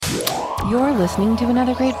You're listening to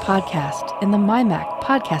another great podcast in the MyMac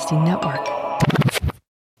Podcasting Network.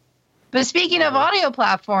 But speaking of audio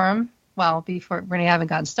platform, well, before we haven't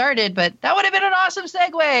gotten started, but that would have been an awesome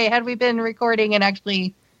segue had we been recording and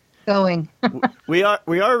actually going. We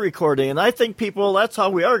are recording, and I think that's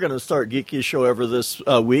how we are going to start Geeky Show Ever this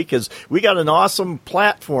week, is we got an awesome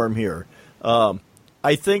platform here.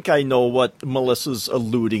 I think I know what Melissa's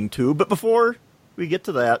alluding to, but before we get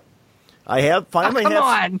to that,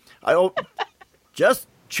 just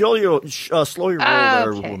slow your roll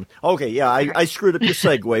there, woman. Okay, yeah, I screwed up your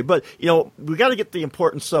segue, but we got to get the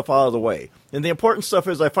important stuff out of the way, and the important stuff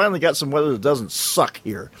is I finally got some weather that doesn't suck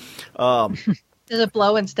here. Does it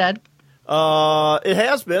blow instead? It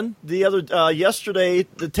has been. Yesterday,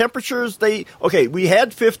 the temperatures, we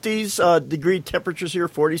had 50s degree temperatures here,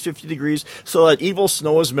 40s, 50 degrees, so that evil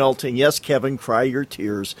snow is melting. Yes, Kevin, cry your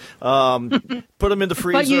tears. Put them in the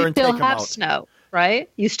freezer and take them out. But you still have snow, right?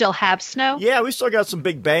 You still have snow? Yeah, we still got some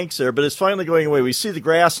big banks there, but it's finally going away. We see the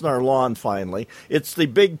grass in our lawn finally. It's the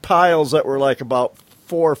big piles that were like about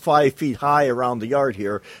 4 or 5 feet high around the yard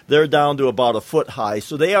here. They're down to about a foot high,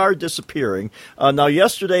 so they are disappearing. Now,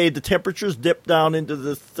 yesterday, the temperatures dipped down into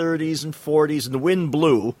the 30s and 40s, and the wind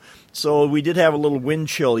blew, so we did have a little wind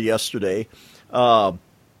chill yesterday.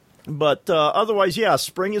 But otherwise, yeah,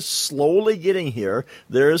 spring is slowly getting here.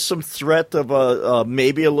 There is some threat of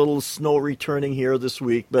maybe a little snow returning here this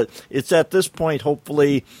week, but it's at this point,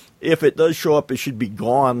 hopefully, if it does show up, it should be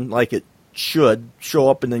gone like it should, show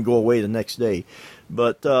up and then go away the next day.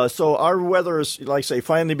 But so our weather is, like I say,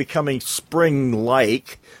 finally becoming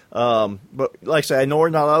spring-like. But like I say, I know we're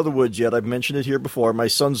not out of the woods yet. I've mentioned it here before. My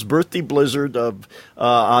son's birthday blizzard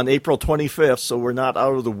on April 25th, so we're not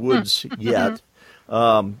out of the woods yet.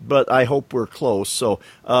 But I hope we're close. So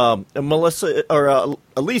Melissa or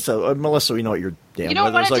Elisa, Melissa, we know what you're damn. You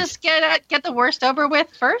don't want to just get the worst over with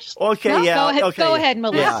first? Okay, no, yeah. Go ahead,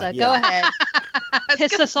 Melissa. Yeah. Go ahead.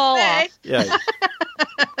 Piss us all off. Yeah.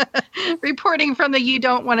 Reporting from the You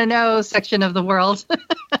Don't Want to Know section of the world.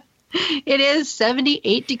 It is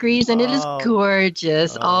 78 degrees and it is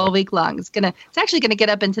gorgeous all week long. It's actually gonna get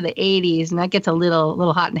up into the 80s, and that gets a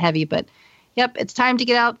little hot and heavy. But yep, it's time to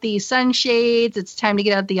get out the sunshades. It's time to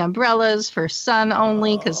get out the umbrellas for sun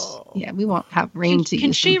only, because we won't have rain to use.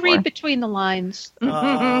 Can she read between the lines?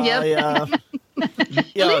 Yep. Yeah.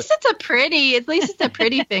 At least it's a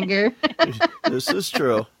pretty finger. This is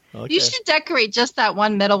true. Okay. You should decorate just that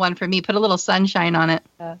one middle one for me. Put a little sunshine on it.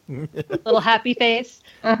 Little happy face.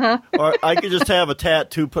 Uh-huh. Or I could just have a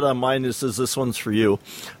tattoo put on mine that says, "This one's for you."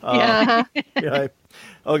 Yeah. Yeah.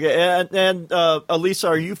 Okay, and Elisa,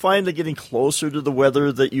 are you finally getting closer to the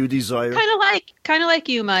weather that you desire? Kind of like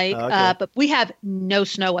you, Mike. Okay. But we have no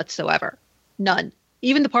snow whatsoever. None.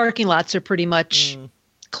 Even the parking lots are pretty much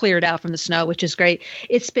cleared out from the snow, which is great.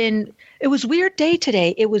 It was a weird day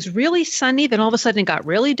today. It was really sunny, then all of a sudden it got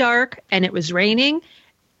really dark and it was raining,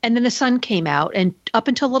 and then the sun came out, and up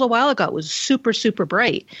until a little while ago it was super, super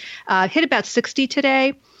bright. Hit about 60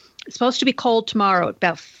 today. It's supposed to be cold tomorrow at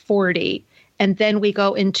about 40. And then we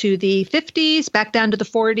go into the 50s, back down to the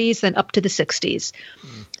 40s, then up to the 60s.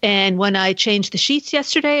 And when I changed the sheets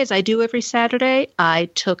yesterday, as I do every Saturday, I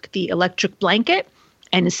took the electric blanket,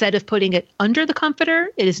 and instead of putting it under the comforter,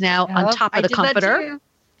 it is now on top of the comforter.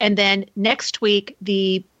 And then next week,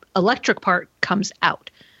 the electric part comes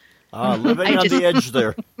out. Living on the edge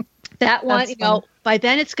there. That one, by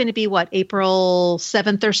then it's going to be April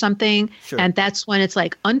 7th or something. Sure. And that's when it's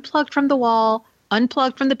like unplugged from the wall,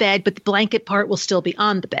 unplugged from the bed, but the blanket part will still be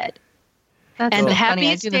on the bed. That's and so the funny.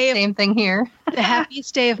 happiest I do the same thing here. The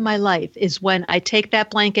happiest day of my life is when I take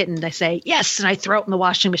that blanket and I say, yes, and I throw it in the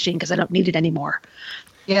washing machine because I don't need it anymore.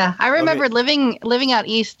 Yeah, I remember living out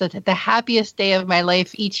east, the happiest day of my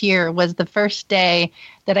life each year was the first day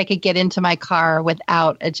that I could get into my car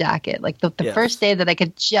without a jacket. Like the first day that I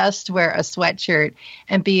could just wear a sweatshirt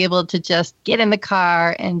and be able to just get in the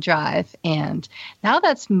car and drive. And now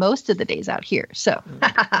that's most of the days out here. So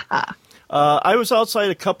I was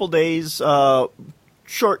outside a couple days,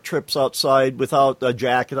 short trips outside without a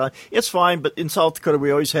jacket on. It's fine, but in South Dakota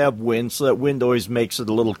we always have wind, so that wind always makes it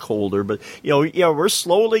a little colder. But we're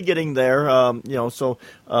slowly getting there.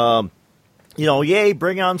 Yay,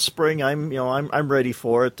 bring on spring. I'm ready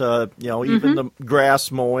for it. Even the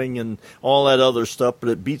grass mowing and all that other stuff, but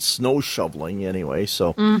it beats snow shoveling anyway.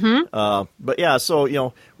 So,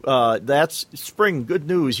 that's spring. Good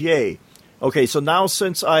news. Yay. Okay, so now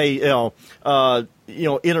since I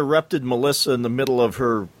interrupted Melissa in the middle of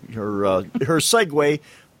her segue,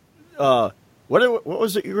 what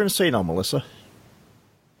was it you were going to say now, Melissa?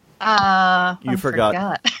 You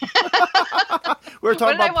forgot. We were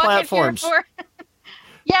talking about platforms.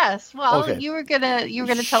 Yes. Well, Okay. you were gonna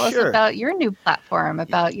tell us Sure. about your new platform,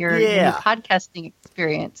 about your new podcasting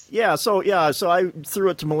experience. So I threw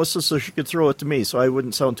it to Melissa so she could throw it to me, so I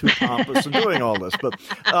wouldn't sound too pompous in doing all this. But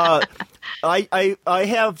I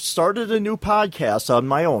have started a new podcast on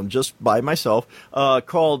my own, just by myself,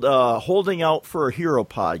 called "Holding Out for a Hero"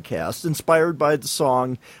 podcast, inspired by the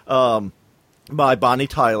song by Bonnie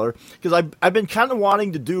Tyler, because I've been kind of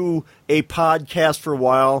wanting to do a podcast for a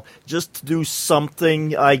while, just to do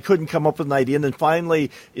something. I couldn't come up with an idea, and then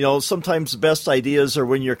finally, sometimes the best ideas are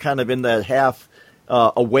when you're kind of in that half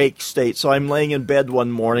awake state. So I'm laying in bed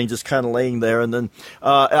one morning, just kind of laying there, and then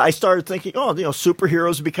I started thinking,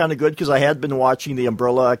 superheroes would be kind of good, because I had been watching the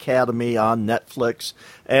Umbrella Academy on Netflix,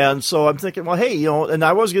 and so I'm thinking, well, hey, and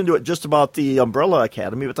I was going to do it just about the Umbrella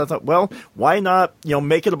Academy, but I thought, well, why not,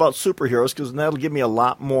 make it about superheroes, because that'll give me a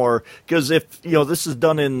lot more, because if, this is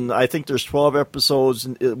done in, I think there's 12 episodes,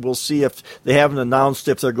 and we'll see if they haven't announced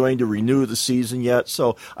if they're going to renew the season yet,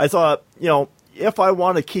 so I thought, if I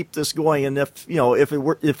want to keep this going, and if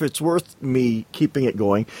it's worth me keeping it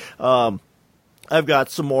going, I've got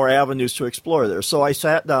some more avenues to explore there. So I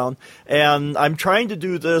sat down, and I'm trying to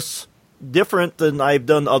do this different than I've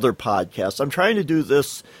done other podcasts. I'm trying to do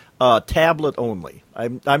this tablet only.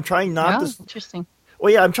 I'm trying not to. Interesting.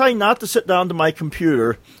 Well, yeah, I'm trying not to sit down to my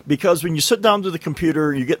computer, because when you sit down to the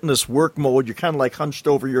computer, you get in this work mode. You're kind of like hunched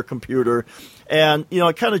over your computer, and,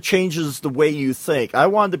 it kind of changes the way you think. I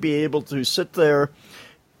wanted to be able to sit there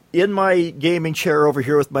in my gaming chair over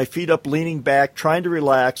here with my feet up, leaning back, trying to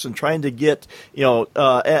relax and trying to get,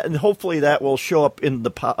 and hopefully that will show up in the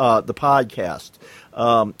podcast.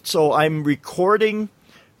 So I'm recording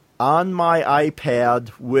on my iPad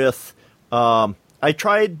with... I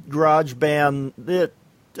tried GarageBand. It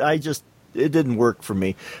didn't work for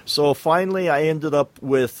me. So finally, I ended up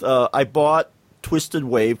with I bought Twisted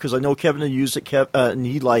Wave, because I know Kevin had used it, and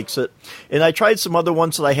he likes it. And I tried some other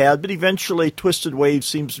ones that I had, but eventually Twisted Wave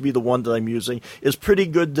seems to be the one that I'm using. It's pretty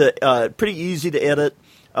good, pretty easy to edit.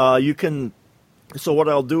 So what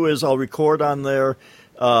I'll do is I'll record on there,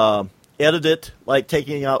 edit it, like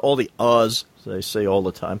taking out all the uhs, as I say all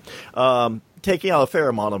the time, taking out a fair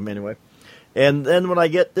amount of them anyway. And then when I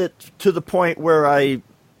get it to the point where I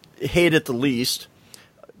hate it the least,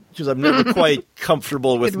 because I'm never quite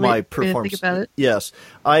comfortable with my performance. Think about it. Yes.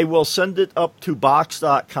 I will send it up to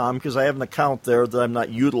Box.com, because I have an account there that I'm not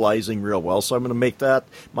utilizing real well. So I'm going to make that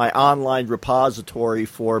my online repository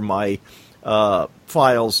for my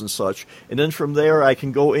files and such. And then from there, I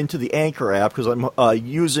can go into the Anchor app, because I'm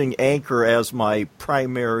using Anchor as my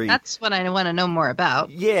primary. That's what I want to know more about.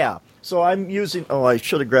 Yeah. So I'm using... Oh, I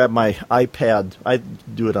should have grabbed my iPad. I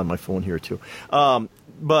do it on my phone here, too. So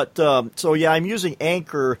I'm using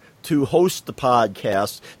Anchor to host the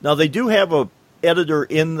podcast. Now, they do have a editor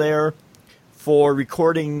in there for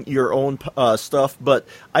recording your own stuff, but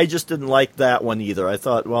I just didn't like that one either. I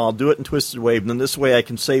thought, well, I'll do it in Twisted Wave, and then this way I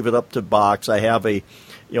can save it up to Box. I have a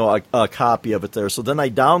copy of it there. So then I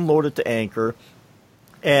download it to Anchor,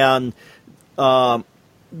 and the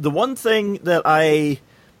one thing that I...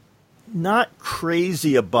 not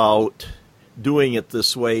crazy about doing it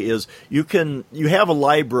this way is you have a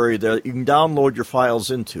library there that you can download your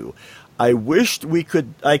files into. I wished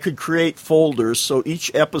I could create folders so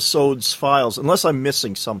each episode's files, unless I'm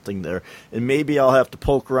missing something there, and maybe I'll have to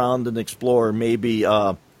poke around and explore, maybe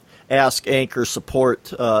ask Anchor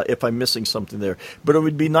support if I'm missing something there. But it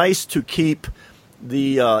would be nice to keep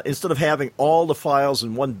instead of having all the files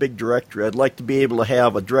in one big directory, I'd like to be able to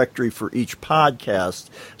have a directory for each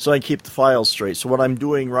podcast so I can keep the files straight. So what I'm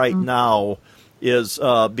doing right now is,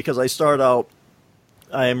 because I start out,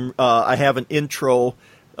 I have an intro,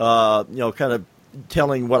 kind of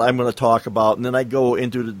telling what I'm going to talk about, and then I go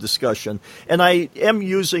into the discussion. And I am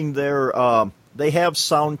using their... they have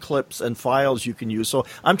sound clips and files you can use. So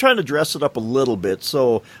I'm trying to dress it up a little bit.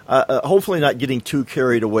 So hopefully not getting too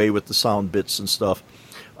carried away with the sound bits and stuff.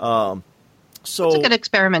 It's a good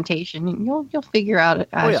experimentation. You'll figure out it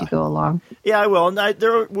as you go along. Yeah, I will. And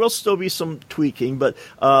there will still be some tweaking. But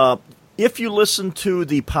if you listen to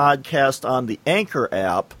the podcast on the Anchor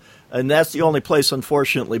app, and that's the only place,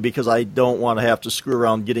 unfortunately, because I don't want to have to screw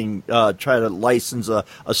around try to license a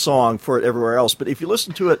song for it everywhere else. But if you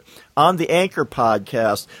listen to it on the Anchor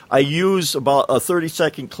podcast, I use about a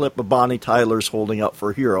 30-second clip of Bonnie Tyler's Holding Up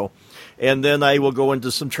for a Hero. And then I will go into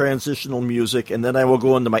some transitional music, and then I will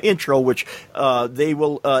go into my intro, which they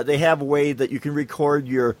have a way that you can record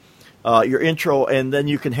your intro, and then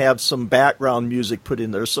you can have some background music put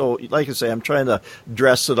in there. So, like I say, I'm trying to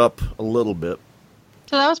dress it up a little bit.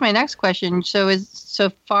 So that was my next question. So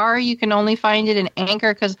far you can only find it in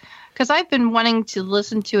Anchor, because I've been wanting to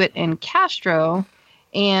listen to it in Castro,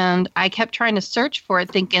 And I kept trying to search for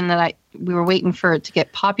it, thinking that we were waiting for it to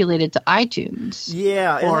get populated to iTunes.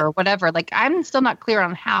 Yeah. Or whatever. Like, I'm still not clear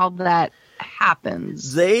on how that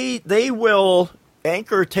happens. They will.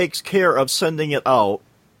 Anchor takes care of sending it out.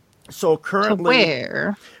 So currently, to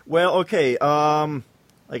where? Well, okay.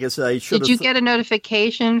 Like I said, I should. Did you get a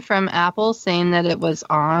notification from Apple saying that it was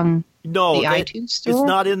on the iTunes store? It's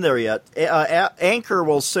not in there yet. Anchor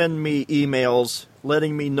will send me emails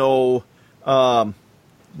letting me know. I'm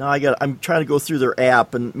trying to go through their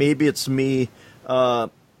app, and maybe it's me.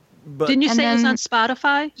 But didn't you say it was on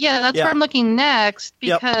Spotify? Yeah, that's where I'm looking next,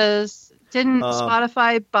 because didn't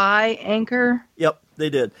Spotify buy Anchor? Yep, they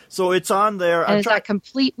did. So it's on there. And is that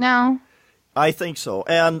complete now? I think so.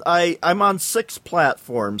 And I'm on 6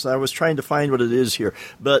 platforms. I was trying to find what it is here.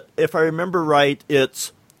 But if I remember right,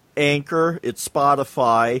 it's Anchor, it's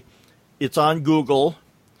Spotify, it's on Google,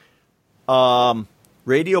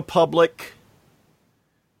 Radio Public.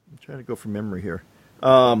 I'm trying to go from memory here.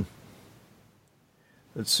 Let's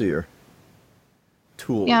see here.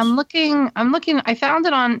 Tools. Yeah, I'm looking. I found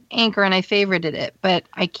it on Anchor and I favorited it, but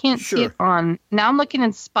I can't see it on. Now I'm looking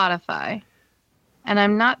in Spotify, and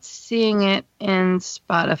I'm not seeing it in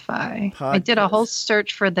Spotify. I did a whole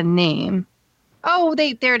search for the name. Oh,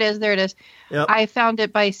 there it is. There it is. Yep. I found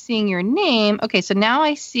it by seeing your name. Okay, so now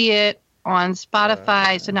I see it on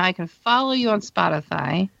Spotify. So now I can follow you on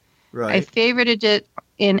Spotify. Right. I favorited it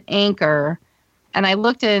in Anchor, and I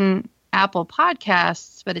looked in Apple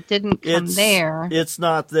Podcasts, but it didn't come there. It's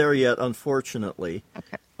not there yet, unfortunately.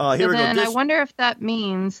 Okay. Here we go. I wonder if that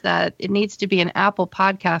means that it needs to be in Apple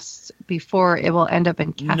Podcasts before it will end up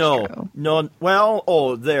in Castro. No.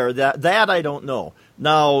 Well, that I don't know.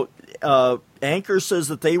 Now, Anchor says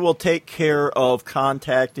that they will take care of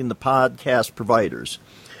contacting the podcast providers.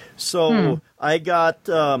 So I got,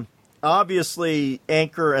 obviously,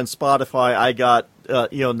 Anchor and Spotify, I got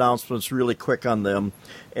announcements really quick on them.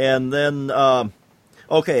 And then, I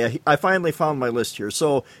finally found my list here.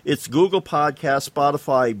 So it's Google Podcasts,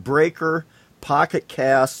 Spotify, Breaker, Pocket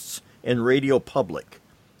Casts, and Radio Public.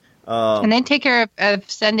 And they take care of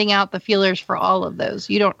sending out the feelers for all of those.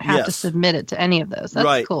 You don't have to submit it to any of those.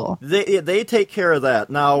 That's cool. They take care of that.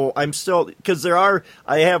 Now, I'm still, because I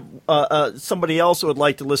have somebody else who would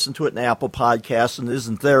like to listen to it in Apple Podcasts and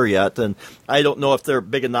isn't there yet. And I don't know if their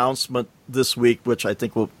big announcement this week, which I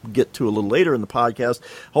think we'll get to a little later in the podcast,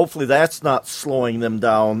 hopefully that's not slowing them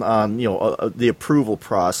down on, the approval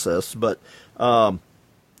process. But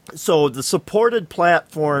so the supported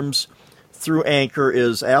platforms through Anchor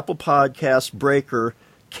is Apple Podcasts, Breaker,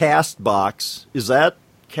 Castbox. Is that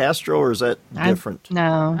Castro or is that different?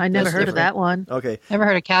 No. I never heard of that one. Okay. Never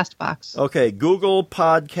heard of Castbox. Okay. Google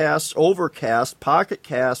Podcasts, Overcast, Pocket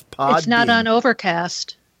Cast, Podbean. It's not on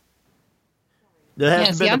Overcast.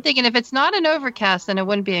 I'm thinking if it's not an Overcast, then it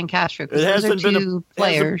wouldn't be in Castro because those are two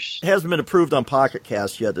players. It hasn't been approved on Pocket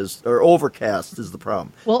Cast yet, or Overcast is the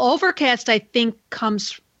problem. Well, Overcast, I think,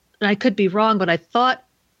 comes, and I could be wrong, but I thought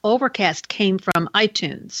Overcast came from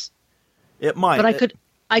iTunes. It might. But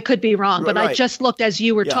I could be wrong, but I just looked as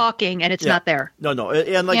you were talking, and it's not there. No.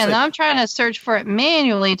 And now I'm trying to search for it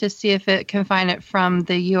manually to see if it can find it from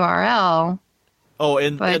the URL. Oh,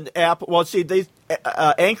 and Apple. Well, see,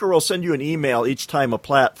 Anchor will send you an email each time a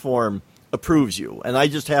platform approves you, and I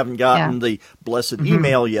just haven't gotten the blessed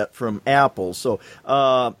email yet from Apple. So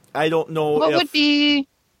I don't know. What would be?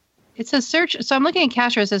 It says search. So I'm looking at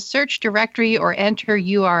Castro. It says search directory or enter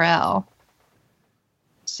URL.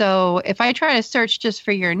 So if I try to search just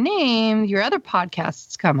for your name, your other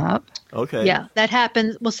podcasts come up. Okay. Yeah, that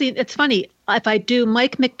happens. Well, see, it's funny. If I do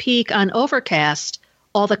Mike McPeak on Overcast,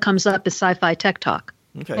 all that comes up is Sci-Fi Tech Talk.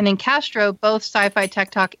 Okay. And in Castro, both Sci-Fi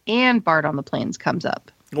Tech Talk and Bart on the Plains comes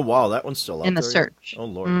up. Oh, wow. That one's still up in the there. search. Oh,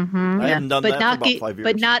 Lord. I haven't done that for about 5 years.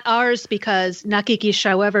 But not ours because, not Geeky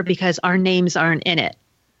However, because our names aren't in it.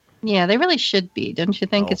 Yeah, they really should be. Don't you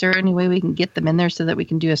think? Is there any way we can get them in there so that we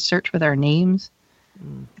can do a search with our names?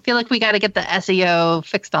 I feel like we got to get the SEO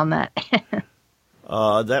fixed on that.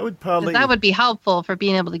 That would probably... That would be helpful for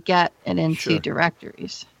being able to get it into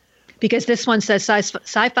directories. Because this one says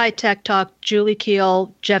Sci-Fi Tech Talk, Julie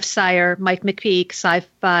Keel, Jeff Sire, Mike McPeak,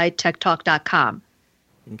 sci-fi tech talk.com.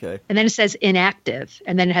 Okay. And then it says inactive,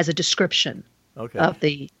 and then it has a description of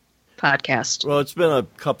the podcast. Well, it's been a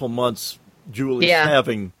couple months. Julie's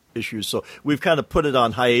having issues, so we've kind of put it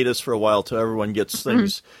on hiatus for a while till everyone gets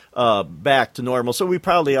things back to normal. So we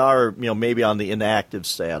probably are, maybe on the inactive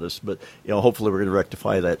status, but hopefully we're going to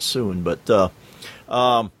rectify that soon. But so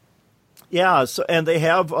and they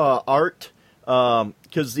have art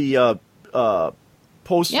because the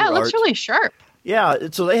poster. Yeah, it looks really sharp. Yeah,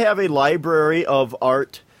 so they have a library of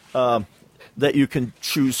art. that you can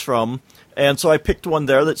choose from. And so I picked one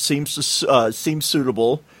there that seems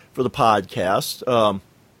suitable for the podcast.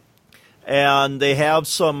 And they have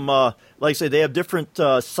some, like I say, they have different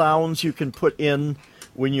sounds you can put in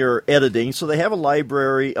when you're editing. So they have a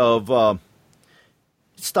library of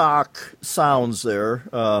stock sounds there,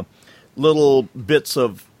 little bits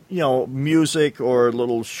of, music or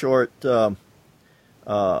little short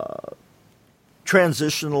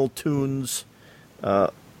transitional tunes.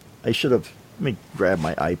 I should have. Let me grab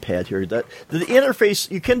my iPad here. The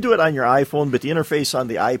interface, you can do it on your iPhone, but the interface on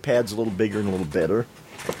the iPad's a little bigger and a little better.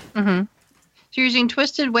 Mm-hmm. So you're using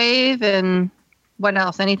Twisted Wave and what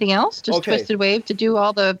else? Anything else? Just okay. Twisted Wave to do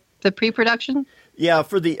all the pre-production? Yeah,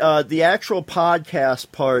 for the actual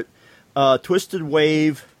podcast part, Twisted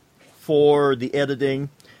Wave for the editing,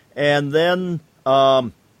 and then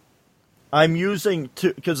I'm using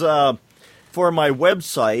because for my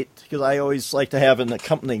website, because I always like to have an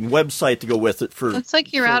accompanying website to go with it. It's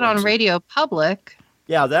like you're out on Radio Public.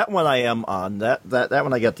 Yeah, that one I am on. That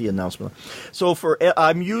one I got the announcement. So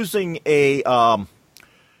I'm using a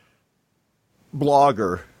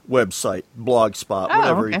Blogger website, Blogspot,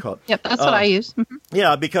 whatever you call it. Yep, that's what I use. Mm-hmm.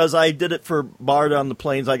 Yeah, because I did it for Bard on the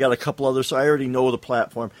Plains. I got a couple others, so I already know the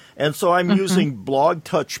platform. And so I'm using Blog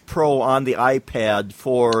Touch Pro on the iPad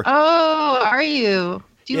for... Oh, are you?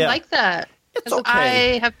 Do you like that? It's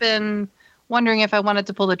okay. I have been wondering if I wanted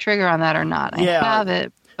to pull the trigger on that or not. I have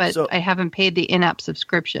it, but I haven't paid the in-app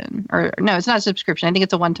subscription. Or no, it's not a subscription. I think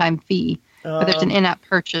it's a one-time fee, but there's an in-app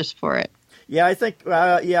purchase for it. Yeah, I think,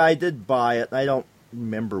 I did buy it. I don't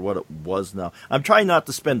remember what it was now. I'm trying not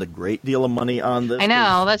to spend a great deal of money on this. I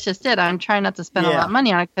know, that's just it. I'm trying not to spend a lot of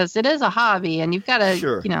money on it because it is a hobby, and you've got to,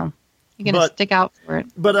 you're going to stick out for it.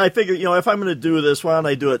 But I figured, if I'm going to do this, why don't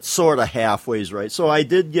I do it sort of halfways right? So I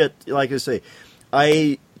did get, like I say,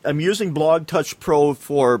 I'm using Blog Touch Pro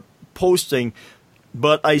for posting,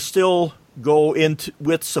 but I still go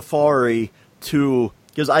with Safari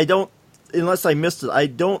because I don't, unless I missed it, I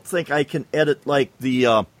don't think I can edit like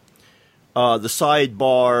the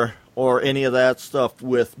sidebar or any of that stuff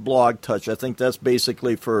with Blog Touch. I think that's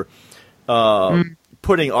basically for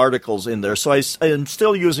putting articles in there. So I'm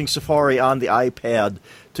still using Safari on the iPad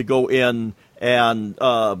to go in, and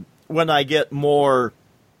when I get more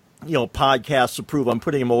podcasts approved, I'm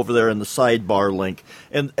putting them over there in the sidebar link.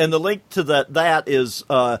 And the link to that is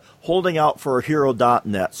holding out for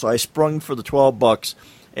hero.net. So I sprung for the $12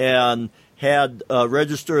 and had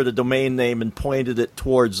registered a domain name and pointed it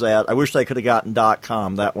towards that. I wish I could have gotten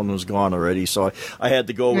 .com. That one was gone already, so I had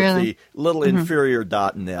to go with the little inferior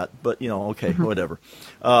 .net. But okay, whatever.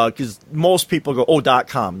 Because most people go,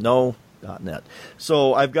 .com, no .net.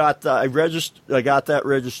 So I've got I got that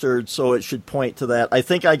registered, so it should point to that. I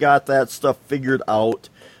think I got that stuff figured out.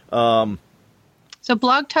 So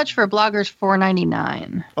Blog Touch for bloggers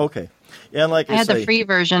 $4.99. Okay. Yeah, and I had the free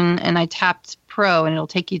version, and I tapped Pro, and it'll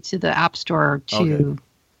take you to the App Store to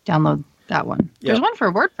download that one. Yeah. There's one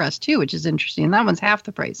for WordPress too, which is interesting. And that one's half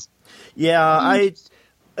the price. Yeah,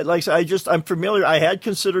 I'm familiar. I had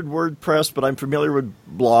considered WordPress, but I'm familiar with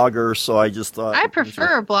Blogger, so I just thought I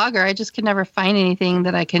prefer Blogger. I just can never find anything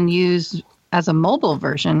that I can use as a mobile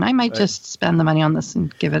version. I might just spend the money on this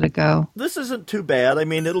and give it a go. This isn't too bad. I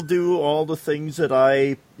mean, it'll do all the things that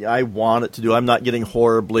I want it to do. I'm not getting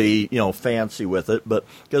horribly, fancy with it, but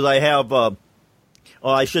because I have,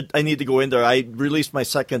 I need to go in there. I released my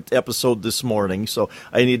second episode this morning, so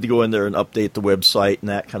I need to go in there and update the website and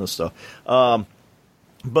that kind of stuff.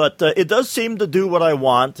 But it does seem to do what I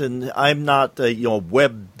want, and I'm not a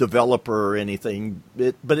web developer or anything.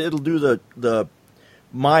 But it'll do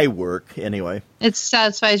my work anyway. It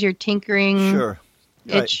satisfies your tinkering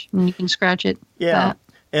itch, and you can scratch it. Yeah,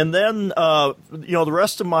 and then the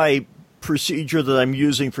rest of my procedure that I'm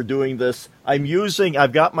using for doing this,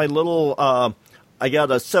 I've got my little, I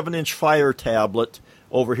got a 7-inch Fire tablet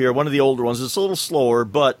over here, one of the older ones. It's a little slower,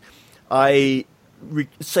 but I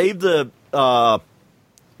saved the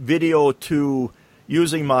video to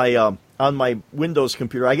using my on my Windows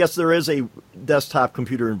computer. I guess there is a desktop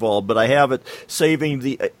computer involved, but I have it saving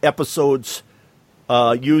the episodes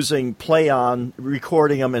using PlayOn,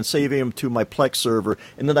 recording them and saving them to my Plex server,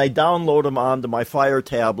 and then I download them onto my Fire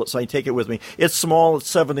tablet, so I take it with me. It's small, it's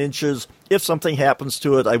 7 inches. If something happens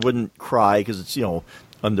to it, I wouldn't cry because it's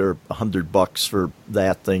under $100 for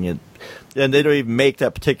that thing, and they don't even make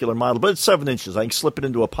that particular model, but it's 7 inches. I can slip it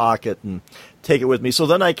into a pocket and take it with me. So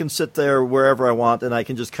then I can sit there wherever I want, and I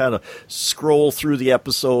can just kind of scroll through the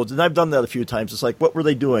episodes. And I've done that a few times. It's like, what were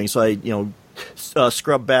they doing? So I,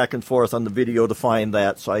 scrub back and forth on the video to find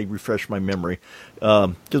that, so I refresh my memory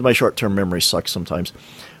because my short-term memory sucks sometimes.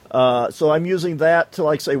 So I'm using that to,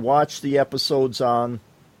 like, say, watch the episodes on,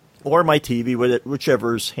 or my TV,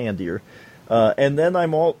 whichever's handier. And then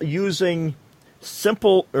I'm using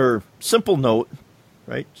Simple Note,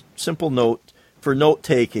 right? Simple Note for note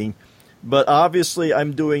taking. But obviously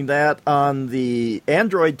I'm doing that on the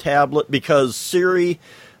Android tablet because Siri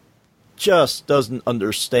just doesn't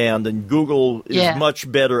understand, and Google is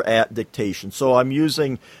much better at dictation. So I'm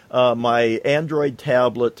using my Android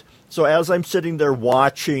tablet. So as I'm sitting there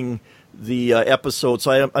watching the episodes,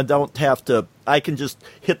 I don't have to. I can just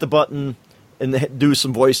hit the button and do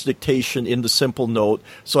some voice dictation into Simple Note.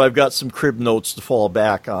 So I've got some crib notes to fall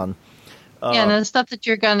back on. And the stuff that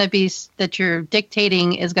you're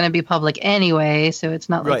dictating is going to be public anyway, so it's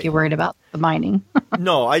not like you're worried about the mining.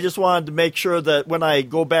 No, I just wanted to make sure that when I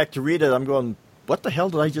go back to read it, I'm going, what the hell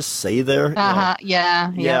did I just say there?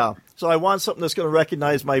 Yeah. So I want something that's going to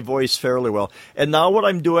recognize my voice fairly well. And now what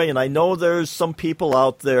I'm doing, and I know there's some people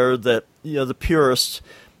out there that, the purists,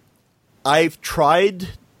 I've tried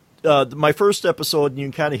my first episode, and you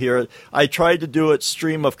can kind of hear it, I tried to do it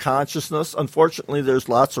stream of consciousness. Unfortunately, there's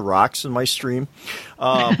lots of rocks in my stream.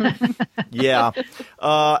 And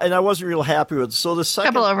I wasn't real happy with it. So the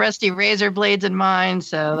second... couple of rusty razor blades in mine,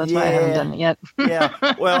 so that's why I haven't done it yet.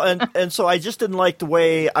 Well, and so I just didn't like the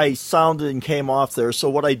way I sounded and came off there.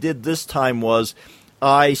 So what I did this time was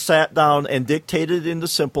I sat down and dictated into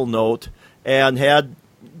Simple Note and had...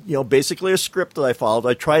 basically a script that I followed.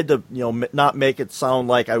 I tried to, not make it sound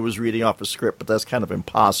like I was reading off a script, but that's kind of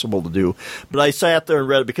impossible to do. But I sat there and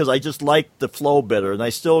read it because I just liked the flow better. And I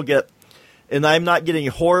still get, and I'm not getting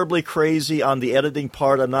horribly crazy on the editing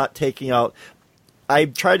part. I'm not taking out, I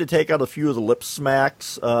tried to take out a few of the lip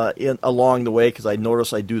smacks along the way because I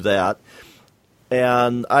notice I do that.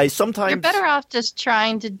 And I sometimes... You're better off just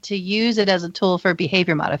trying to use it as a tool for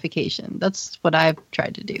behavior modification. That's what I've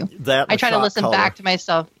tried to do. I try to listen back to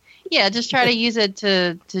myself. Yeah, just try to use it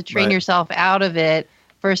to train yourself out of it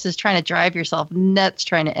versus trying to drive yourself nuts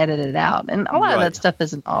trying to edit it out. And a lot of that stuff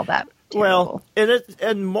isn't all that terrible. Well,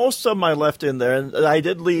 and most of them I left in there. And I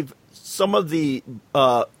did leave some of the...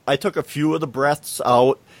 I took a few of the breaths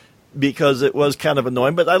out because it was kind of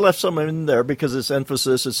annoying, but I left some in there because it's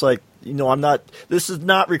emphasis. It's like, this is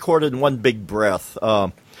not recorded in one big breath.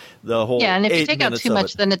 The whole and if you take out too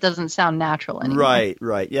much, then it doesn't sound natural anymore.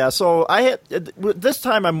 Right. Yeah. So this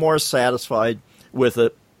time I'm more satisfied with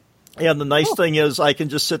it. And the nice thing is I can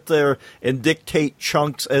just sit there and dictate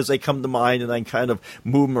chunks as they come to mind, and I can kind of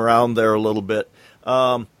move them around there a little bit.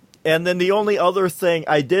 And then the only other thing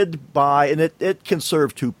I did buy, and it can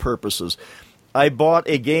serve two purposes. I bought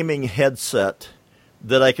a gaming headset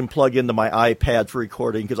that I can plug into my iPad for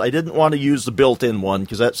recording because I didn't want to use the built-in one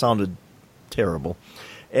because that sounded terrible.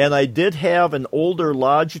 And I did have an older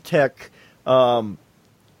Logitech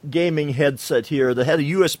gaming headset here that had a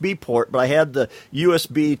USB port, but I had the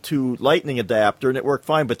USB to Lightning adapter, and it worked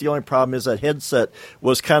fine. But the only problem is that headset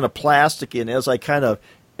was kind of plastic, and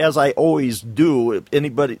as I always do,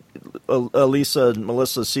 anybody, Lisa and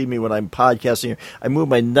Melissa see me when I'm podcasting, I move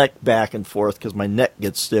my neck back and forth because my neck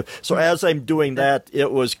gets stiff. So as I'm doing that,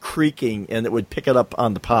 it was creaking, and it would pick it up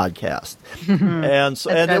on the podcast. That's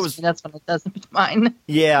when it doesn't mine.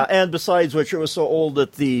 Yeah, and besides which, it was so old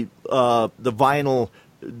that the vinyl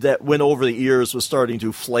that went over the ears was starting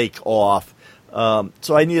to flake off.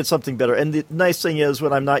 So I needed something better. And the nice thing is,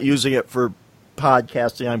 when I'm not using it for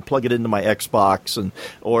podcasting, I plug it into my Xbox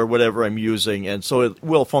or whatever I'm using, and so it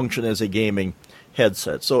will function as a gaming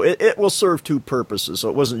headset. So it will serve two purposes. So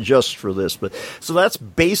it wasn't just for this, but so that's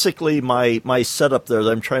basically my setup there that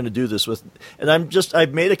I'm trying to do this with. And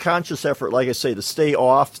I've made a conscious effort, like I say, to stay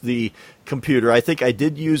off the computer. I think I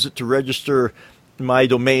did use it to register my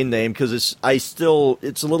domain name because it's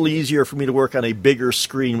a little easier for me to work on a bigger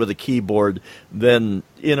screen with a keyboard than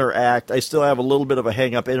interact. I still have a little bit of a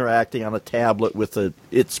hang up interacting on a tablet with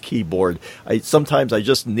its keyboard. Sometimes I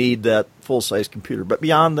just need that full-size computer. But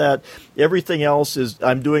beyond that, everything else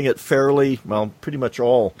I'm doing it pretty much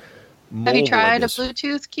all mobile. Have you tried a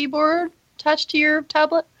Bluetooth keyboard attached to your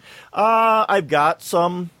tablet? I've got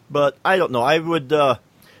some, but I don't know. I would...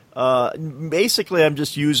 basically, I'm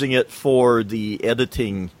just using it for the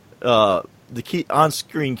editing, the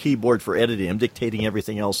on-screen keyboard for editing. I'm dictating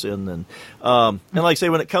everything else in, and like I say,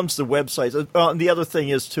 when it comes to websites, the other thing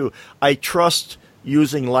is too, I trust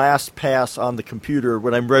using LastPass on the computer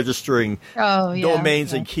when I'm registering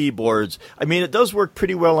domains and keyboards. I mean, it does work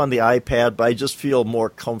pretty well on the iPad, but I just feel more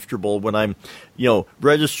comfortable when I'm,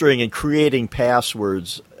 registering and creating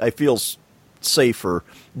passwords. I feel safer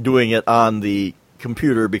doing it on the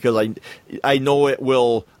computer because I know it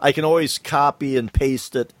will. I can always copy and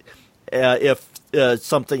paste it if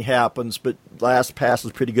something happens, but LastPass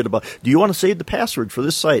is pretty good about, do you want to save the password for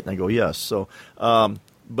this site? And I go, yes. So,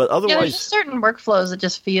 but otherwise, there's just certain workflows that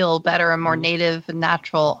just feel better and more native and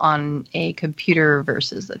natural on a computer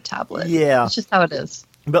versus a tablet. Yeah. It's just how it is.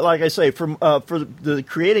 But like I say, for the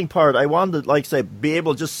creating part, I wanted to, like I say, be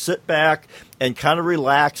able to just sit back and kind of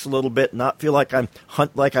relax a little bit, not feel like I'm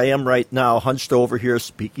like I am right now, hunched over here,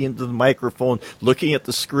 speaking into the microphone, looking at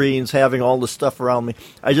the screens, having all the stuff around me.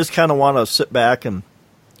 I just kind of want to sit back and,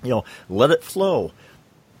 let it flow.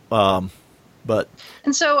 But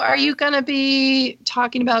and so, are you going to be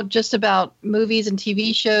talking about just about movies and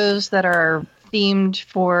TV shows that are themed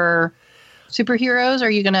for superheroes? Are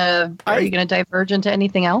you gonna diverge into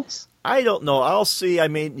anything else? I don't know. I'll see. I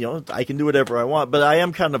mean, I can do whatever I want, but I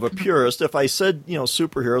am kind of a purist. If I said,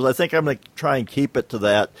 superheroes, I think I'm going to try and keep it to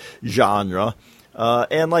that genre.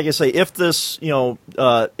 And like I say, if this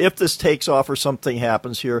takes off or something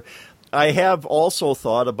happens here, I have also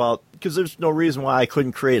thought about, because there's no reason why I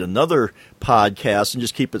couldn't create another podcast and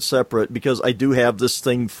just keep it separate, because I do have this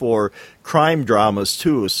thing for crime dramas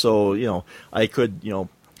too. So, I could,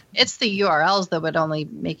 It's the URLs that would only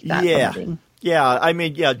make that limiting. Yeah, I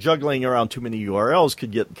mean, juggling around too many URLs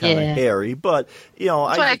could get kind of hairy, but,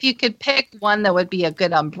 if you could pick one that would be a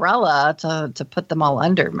good umbrella to put them all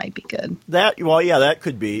under might be good. That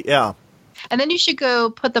could be, yeah. And then you should go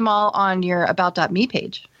put them all on your about.me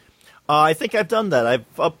page. I think I've done that.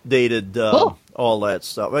 I've updated all that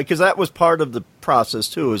stuff, because that was part of the process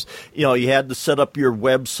too. Is you had to set up your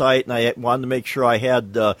website, and I wanted to make sure I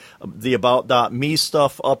had the about.me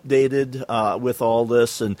stuff updated with all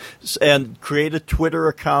this, and create a Twitter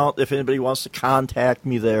account if anybody wants to contact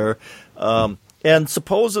me there. And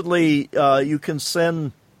supposedly you can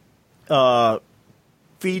send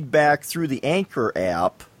feedback through the Anchor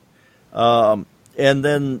app. And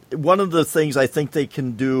then one of the things I think they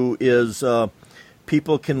can do is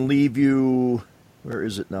people can leave you, where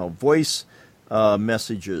is it now, voice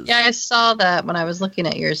messages. Yeah, I saw that when I was looking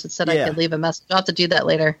at yours. It said I could leave a message. I'll have to do that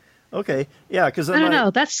later. Okay, yeah, because I don't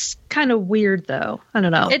know. That's kind of weird, though. I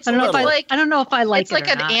don't know. I don't know if I like it. It's like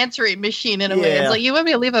an answering machine in a way. It's like, you want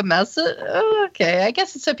me to leave a message? Oh, okay, I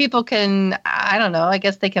guess it's so people can. I don't know. I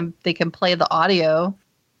guess they can play the audio.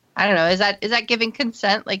 I don't know. Is that giving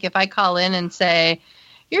consent? Like if I call in and say,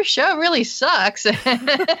 your show really sucks, and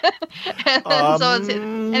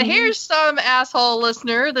here's some asshole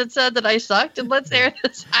listener that said that I sucked, and let's air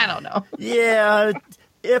this. I don't know. Yeah.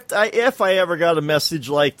 If I ever got a message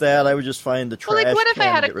like that, I would just find the trash. Well, like, what if I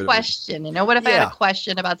had a question? What if I had a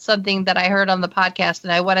question about something that I heard on the podcast,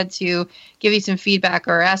 and I wanted to give you some feedback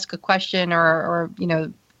or ask a question or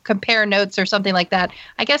compare notes or something like that?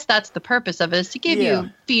 I guess that's the purpose of it, is to give you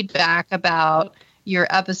feedback about your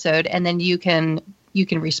episode, and then you can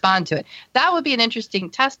respond to it. That would be an interesting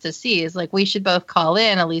test to see, is like we should both call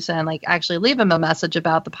in, Elisa, and like actually leave him a message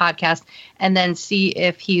about the podcast, and then see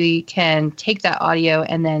if he can take that audio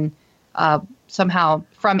and then somehow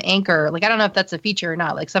from Anchor, like I don't know if that's a feature or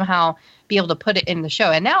not, like somehow be able to put it in the show.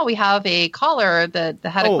 And now we have a caller that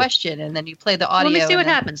had a question, and then you play the audio. Let me see what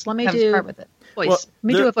happens. Let me do part with it. Voice. Let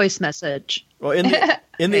me do a voice message. Well,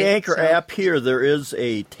 in the Anchor app here, there is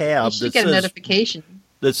a tab that get a notification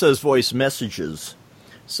that says voice messages.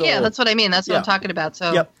 So, yeah, that's what I mean. That's what I'm talking about.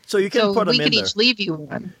 So, so you can put them in there. We could each leave you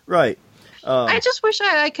one. Right. I just wish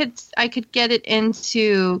I could get it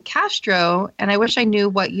into Castro, and I wish I knew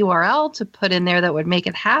what URL to put in there that would make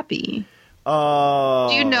it happy.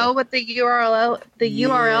 Do you know what the URL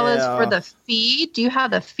is for the feed? Do you have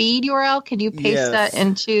the feed URL? Can you paste that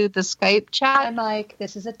into the Skype chat? Hi, Mike.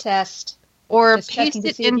 This is a test. Or paste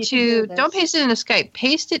it into. Don't paste it into Skype.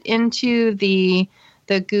 Paste it into the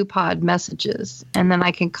GooPod messages, and then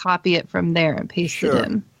I can copy it from there and paste it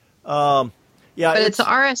in. But it's an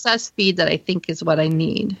RSS feed that I think is what I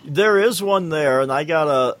need. There is one there, and I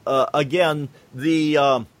got again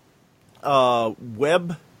the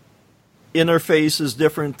web interface is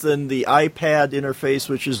different than the iPad interface,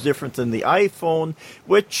 which is different than the iPhone,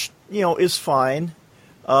 which is fine.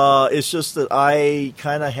 It's just that I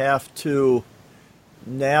kind of have to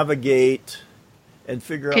navigate and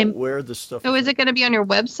figure out where the stuff. So is it going to be on your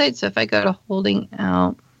website? So if I go to holding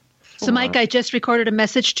out. So Mike, I just recorded a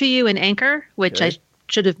message to you in Anchor, which I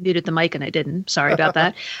should have muted the mic and I didn't. Sorry about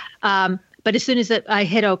that. But as soon as I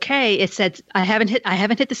hit OK, it said I haven't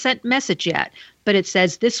hit the sent message yet, but it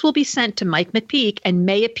says this will be sent to Mike McPeak and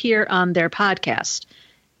may appear on their podcast.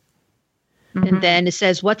 Mm-hmm. And then it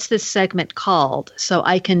says, what's this segment called? So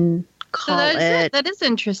I can call it. That is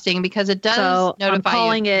interesting because it does notify you. I'm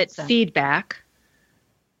calling it feedback.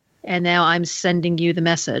 And now I'm sending you the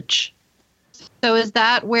message. So is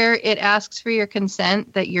that where it asks for your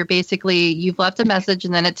consent, that you've left a message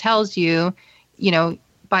and then it tells you,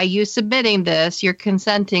 by you submitting this, you're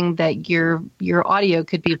consenting that your audio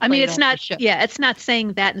could be played. I mean, it's not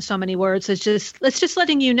saying that in so many words. It's just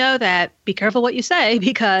letting you know that be careful what you say,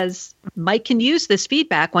 because Mike can use this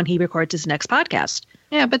feedback when he records his next podcast.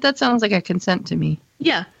 Yeah, but that sounds like a consent to me.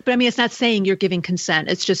 Yeah, but I mean, it's not saying you're giving consent.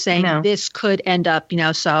 It's just saying this could end up, so.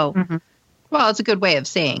 Mm-hmm. Well, it's a good way of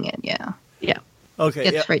saying it, yeah. Yeah.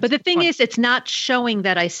 Okay. Yeah. Right, but the thing is, it's not showing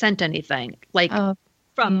that I sent anything.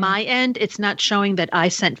 From my end, it's not showing that I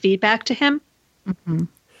sent feedback to him. Mm-hmm.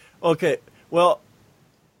 Okay. Well,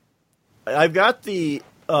 I've got the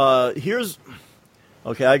I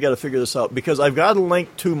got to figure this out, because I've got a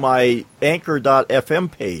link to my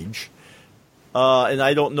Anchor.fm page, and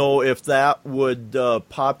I don't know if that would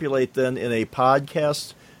populate then in a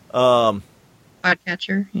podcast.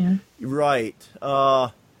 Podcatcher, yeah. Right.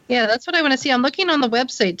 Yeah, that's what I want to see. I'm looking on the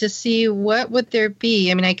website to see what would there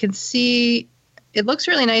be. I mean, I can see it looks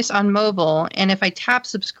really nice on mobile, and if I tap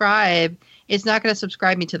subscribe, it's not going to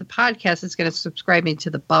subscribe me to the podcast. It's going to subscribe me to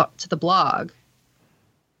the blog.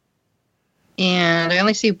 And I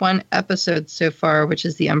only see one episode so far, which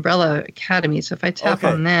is the Umbrella Academy. So if I tap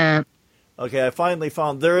on that. Okay, I finally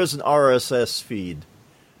found there is an RSS feed.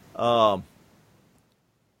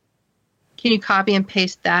 Can you copy and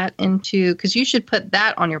paste that into, because you should put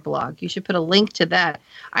that on your blog. You should put a link to that.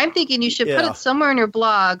 I'm thinking you should put it somewhere in your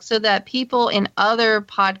blog so that people in other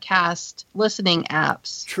podcast listening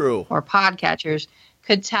apps or podcatchers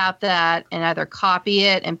could tap that and either copy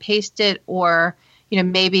it and paste it, or,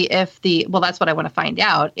 maybe if that's what I want to find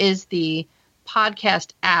out, is the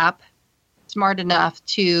podcast app smart enough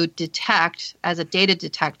to detect as a data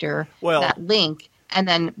detector that link? And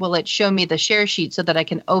then will it show me the share sheet so that I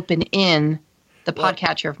can open in the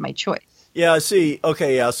podcatcher of my choice? Yeah, I see.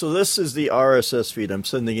 Okay, yeah. So this is the RSS feed. I'm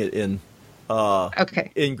sending it in. In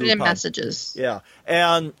Groupon. In messages. Yeah,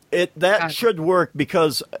 and that should work,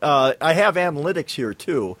 because I have analytics here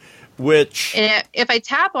too, which if I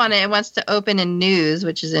tap on it, it wants to open in news,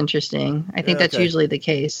 which is interesting. I think that's usually the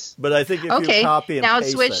case. But I think if you copy and now paste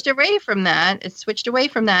it switched away from that. It switched away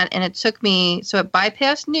from that, and it took me, so it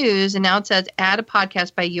bypassed news, and now it says add a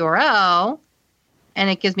podcast by URL, and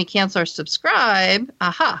it gives me cancel or subscribe.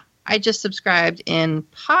 Aha! I just subscribed in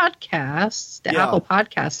podcasts, the Apple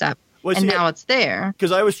Podcast app. And now it's there.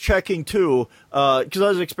 Because I was checking too, because I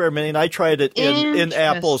was experimenting. I tried it in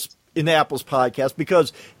Apple's podcast,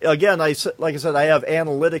 because again, like I said, I have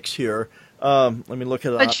analytics here. Let me look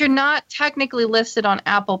it up. But you're not technically listed on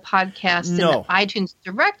Apple Podcasts in the iTunes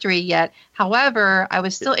directory yet. However, I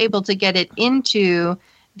was still able to get it into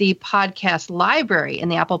the podcast library in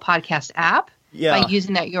the Apple Podcast app by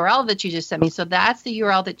using that URL that you just sent me. So that's the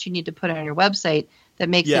URL that you need to put on your website that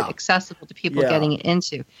makes it accessible to people getting it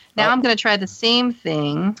into. Now I'm going to try the same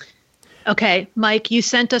thing. Okay, Mike, you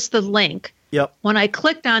sent us the link. Yep. When I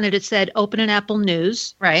clicked on it, it said open an Apple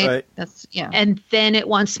News. Right. That's And then it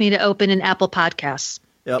wants me to open an Apple Podcasts.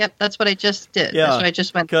 Yep. That's what I just did. Yeah. That's what I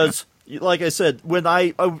just went because, like I said, when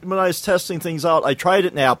I was testing things out, I tried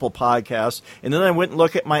it in Apple Podcasts, and then I went and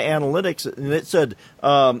looked at my analytics, and it said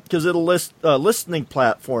because it'll list listening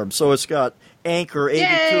platforms, so it's got Anchor 82.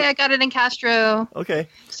 Yay, I got it in Castro. Okay.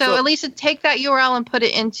 So Elisa, take that URL and put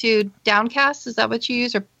it into Downcast. Is that what you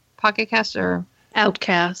use, or Pocket Cast, or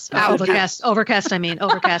Outcast, Overcast. I mean,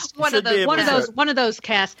 Overcast. one of those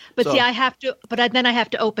casts. But see, I have to. But then I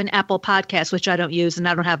have to open Apple Podcasts, which I don't use, and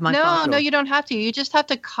I don't have my phone. No, you don't have to. You just have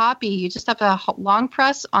to copy. You just have to long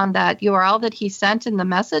press on that URL that he sent in the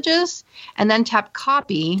messages, and then tap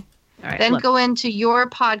copy. All right, then go into your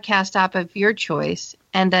podcast app of your choice,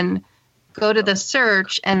 and then go to the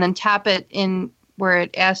search, and then tap it in where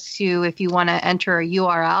it asks you if you want to enter a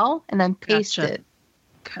URL, and then paste it.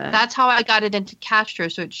 Okay. That's how I got it into Castro,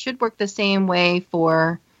 so it should work the same way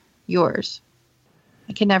for yours.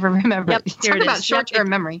 I can never remember. Yep, Talk about short-term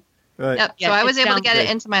memory. Right. Yep. So I was able to get it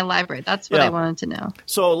into my library. That's what I wanted to know.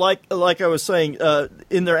 So, like I was saying,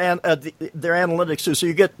 in their analytics too. So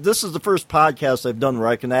you get, this is the first podcast I've done where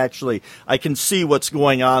I can see what's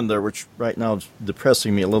going on there, which right now is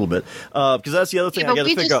depressing me a little bit, because that's the other thing I got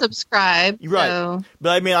to figure out. We just subscribed, right? So. But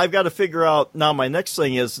I mean, I've got to figure out now. My next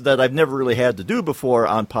thing is that I've never really had to do before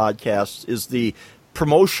on podcasts is the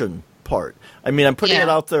promotion part. I mean, I'm putting it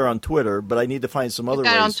out there on Twitter, but I need to find some other ways.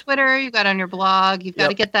 You've got it on Twitter, you've got it on your blog, you've got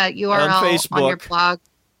to get that URL on your blog.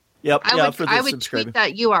 Yep. I would tweet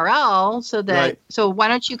that URL so that so why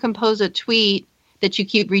don't you compose a tweet that you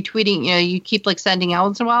keep retweeting, you keep like sending out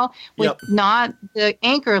once in a while with not the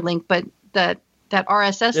Anchor link, but that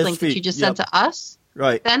RSS link that you just sent to us.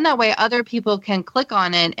 Right. Then that way other people can click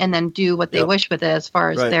on it and then do what they wish with it as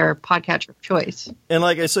far as their podcatcher of choice. And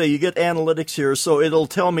like I say, you get analytics here, so it'll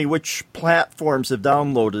tell me which platforms have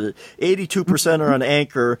downloaded it. 82% are on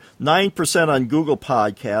Anchor, 9% on Google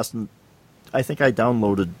Podcasts, and I think I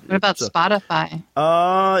downloaded. What about Spotify?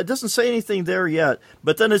 It doesn't say anything there yet.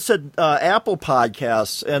 But then it said Apple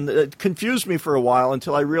Podcasts, and it confused me for a while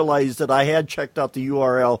until I realized that I had checked out the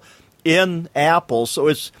URL in Apple, so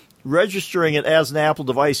it's registering it as an Apple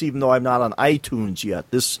device, even though I'm not on iTunes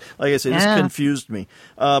yet. This, like I said, this confused me.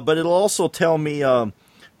 But it'll also tell me.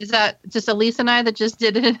 Is that just Elise and I that just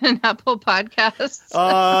did it in Apple Podcasts?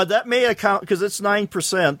 That may account because it's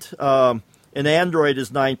 9%. And Android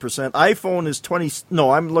is 9%. iPhone is 20.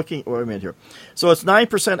 No, I'm looking. Wait a minute here. So it's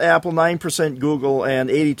 9% Apple, 9% Google, and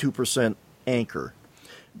 82% Anchor.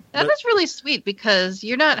 That is really sweet because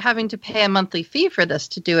you're not having to pay a monthly fee for this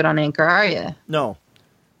to do it on Anchor, are you? No.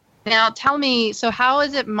 Now tell me, so how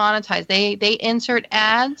is it monetized? They insert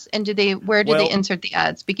ads, and where do they insert the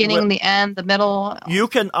ads? Beginning, the end, the middle? You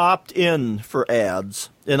can opt in for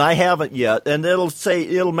ads, and I haven't yet. And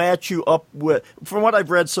it'll match you up with. From what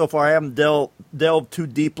I've read so far, I haven't delved too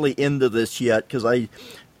deeply into this yet because I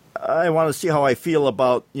want to see how I feel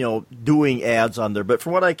about doing ads on there. But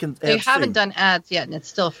from what I can, you haven't done ads yet, and it's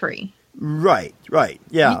still free. Right,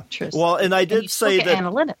 yeah. Well, and I did say that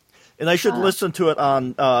analytics. And I should listen to it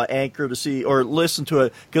on Anchor to see, or listen to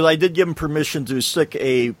it, because I did give them permission to stick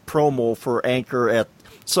a promo for Anchor at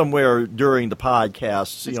somewhere during the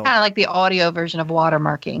podcast. It's kind of like the audio version of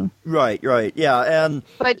watermarking. Right, yeah.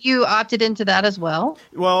 But you opted into that as well?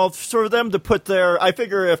 Well, for them to put I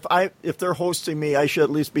figure if they're hosting me, I should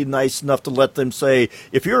at least be nice enough to let them say,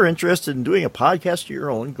 if you're interested in doing a podcast of your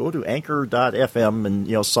own, go to anchor.fm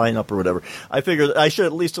and sign up or whatever. I figure I should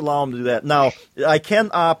at least allow them to do that. Now, I can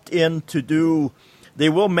opt in to do. They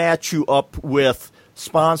will match you up with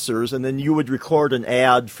sponsors, and then you would record an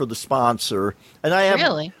ad for the sponsor. And I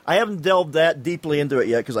haven't delved that deeply into it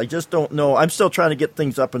yet because I just don't know. I'm still trying to get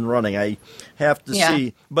things up and running. I have to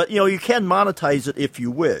see, but you can monetize it if you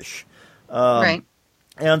wish. Right.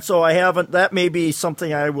 And so I haven't. That may be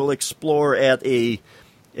something I will explore at a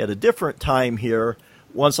different time here.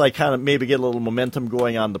 Once I kind of maybe get a little momentum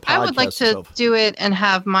going on the podcast. I would like to do it and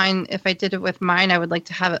have mine. If I did it with mine, I would like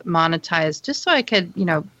to have it monetized, just so I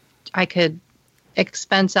could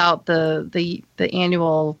expense out the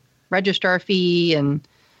annual registrar fee and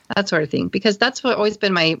that sort of thing, because that's what always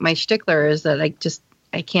been my stickler is that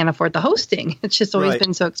I can't afford the hosting. It's just always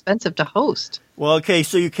been so expensive to host. Well, okay,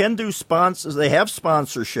 so you can do sponsors. They have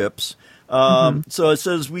sponsorships. So it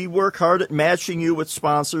says we work hard at matching you with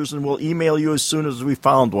sponsors, and we'll email you as soon as we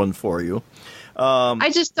found one for you. I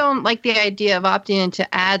just don't like the idea of opting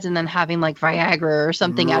into ads and then having like Viagra or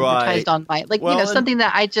something advertised on my something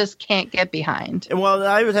that I just can't get behind. And well,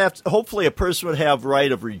 I would have to, hopefully a person would have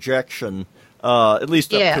right of rejection, at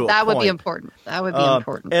least up to a point. That would be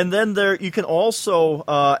important. And then you can also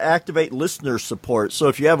activate listener support. So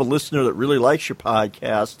if you have a listener that really likes your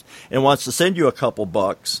podcast and wants to send you a couple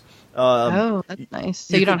bucks. That's nice.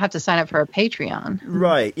 So you don't have to sign up for a Patreon.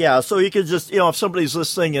 Right, yeah. So you can just, if somebody's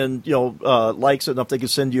listening and, likes it enough, they can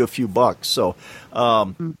send you a few bucks. So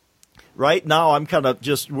right now I'm kind of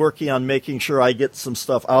just working on making sure I get some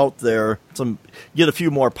stuff out there, get a few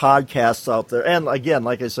more podcasts out there. And again,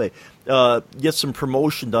 like I say, get some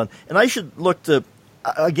promotion done. And I should look to,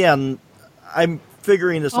 again, I'm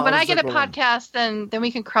figuring this out. Well, when I get a podcast, then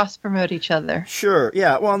we can cross-promote each other. Sure,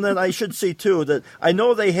 yeah. Well, and then I should see, too, that I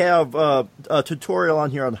know they have a tutorial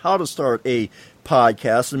on here on how to start a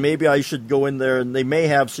podcast, and maybe I should go in there, and they may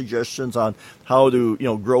have suggestions on how to,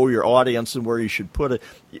 grow your audience and where you should put it.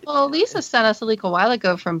 Well, Lisa sent us a link a while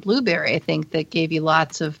ago from Blueberry, I think, that gave you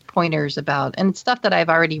lots of pointers about, and it's stuff that I've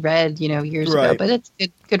already read, years ago, but it's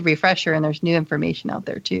a good refresher, and there's new information out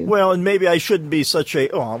there, too. Well, and maybe I shouldn't be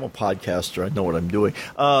I'm a podcaster, I know what I'm doing.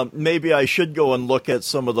 Maybe I should go and look at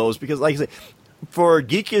some of those, because like I say, for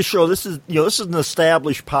Geekiest Show, this is an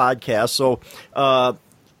established podcast, so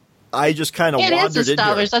I just kind of wandered in here. It is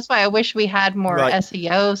established. That's why I wish we had more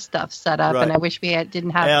SEO stuff set up, and I wish we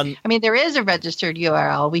didn't have. There is a registered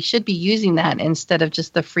URL. We should be using that instead of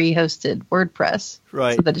just the free hosted WordPress,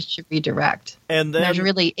 so that it should redirect. And then there's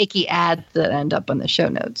really icky ads that end up on the show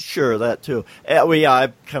notes. Sure, that too.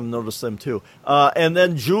 I've kind of noticed them too. And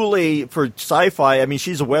then Julie for Sci-Fi.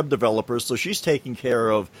 She's a web developer, so she's taking care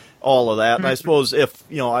of all of that. And I suppose if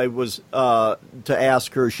I was to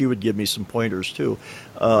ask her, she would give me some pointers too.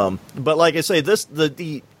 But like I say,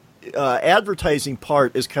 the advertising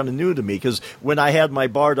part is kind of new to me, because when I had my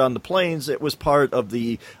Bard on the Plains, it was part of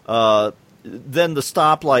the then the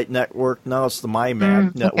Stoplight Network. Now it's the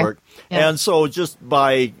MyMac Network. Okay. Yeah. And so just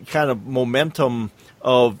by kind of momentum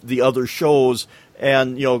of the other shows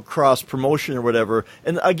and, cross promotion or whatever.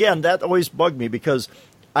 And again, that always bugged me because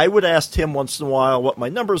I would ask Tim once in a while what my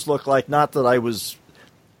numbers look like. Not that I was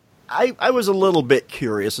a little bit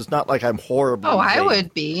curious. It's not like I'm horrible. Oh, I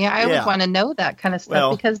would be. I would want to know that kind of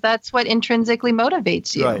stuff because that's what intrinsically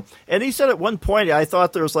motivates you. Right. And he said at one point, I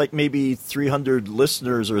thought there was like maybe 300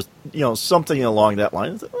 listeners or, something along that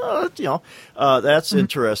line. I thought, that's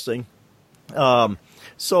interesting.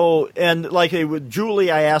 So, and like with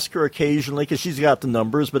Julie, I ask her occasionally because she's got the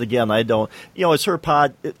numbers, but again, I don't. It's her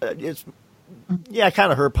kind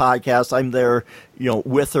of her podcast. I'm there,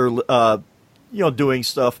 with her, doing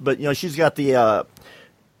stuff, but she's got the.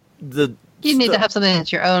 You need to have something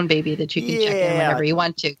that's your own, baby, that you can check in whenever you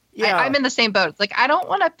want to. Yeah. I'm in the same boat. It's like I don't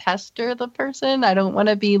want to pester the person. I don't want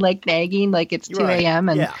to be like nagging, like it's 2 a.m.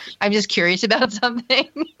 and I'm just curious about something.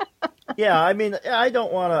 Yeah, I mean, I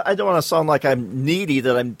don't want to sound like I'm needy.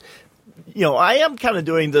 That I'm, I am kind of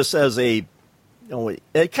doing this as a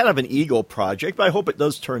kind of an ego project, but I hope it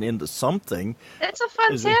does turn into something. It's a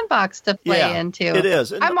fun sandbox to play into. It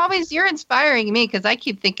is. You're inspiring me because I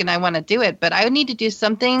keep thinking I want to do it, but I need to do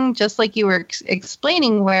something just like you were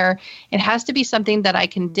explaining where it has to be something that I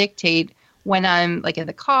can dictate when I'm like in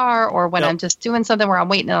the car or when I'm just doing something where I'm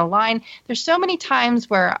waiting in a line. There's so many times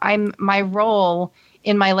where my role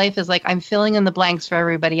in my life is like I'm filling in the blanks for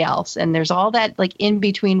everybody else. And there's all that like in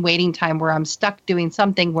between waiting time where I'm stuck doing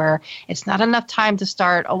something where it's not enough time to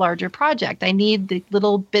start a larger project. I need the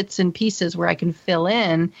little bits and pieces where I can fill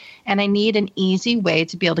in, and I need an easy way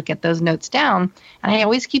to be able to get those notes down. And I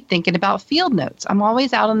always keep thinking about field notes. I'm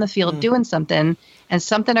always out in the field doing something, and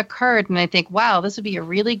something occurred, and I think, wow, this would be a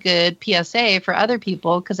really good PSA for other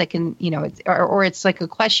people because I can, or it's like a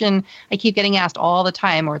question I keep getting asked all the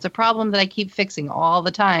time, or it's a problem that I keep fixing all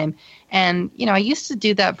the time. And, I used to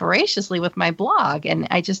do that voraciously with my blog, and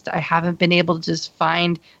I haven't been able to just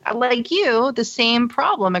find, like you, the same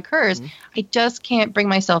problem occurs. I just can't bring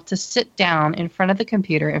myself to sit down in front of the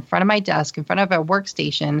computer, in front of my desk, in front of a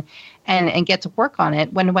workstation, and get to work on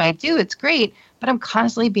it. When I do, it's great, but I'm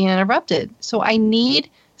constantly being interrupted. So I need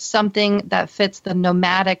something that fits the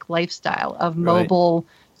nomadic lifestyle of mobile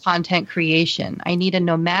content creation. I need a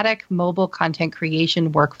nomadic mobile content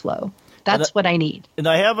creation workflow. That's what I need. And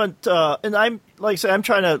I haven't, and I'm, like I say, I'm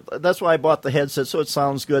trying to, that's why I bought the headset, so it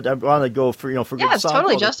sounds good. I want to go for, for good sound. Yeah, it's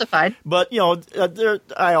totally justified. But,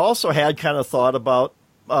 I also had kind of thought about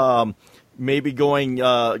maybe going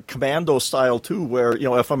commando style too, where,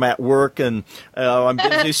 if I'm at work and I'm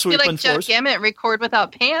busy sweeping like floors. Jeff Gamet record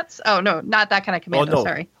without pants? Oh, no, not that kind of commando,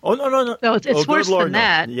 sorry. Oh, no. No, it's worse than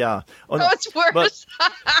that. Yeah. Oh, no. It's worse.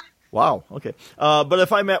 Wow. Okay. But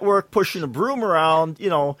if I'm at work pushing a broom around,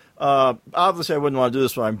 obviously I wouldn't want to do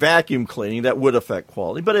this when I'm vacuum cleaning. That would affect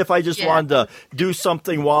quality. But if I just wanted to do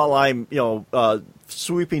something while I'm,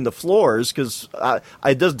 sweeping the floors, because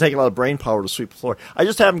it doesn't take a lot of brain power to sweep the floor. I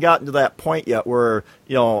just haven't gotten to that point yet where,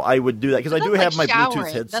 I would do that because I do have my Bluetooth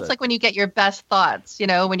headset. That's like when you get your best thoughts,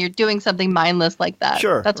 when you're doing something mindless like that.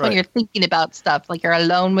 Sure. That's when you're thinking about stuff, like you're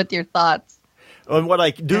alone with your thoughts. And what I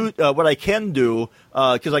do, what I can do,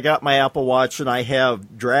 because I got my Apple Watch and I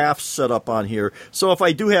have drafts set up on here. So if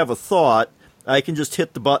I do have a thought, I can just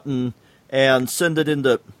hit the button and send it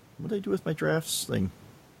into. What do I do with my drafts thing?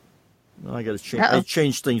 No, I got to change. I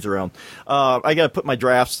change things around. I got to put my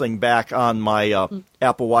drafts thing back on my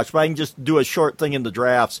Apple Watch, but I can just do a short thing in the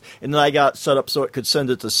drafts, and then I got set up so it could send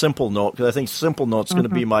it to Simple Note because I think Simple Note's going to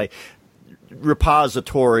be my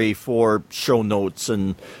repository for show notes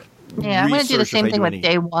and. Yeah, I'm going to do the same thing with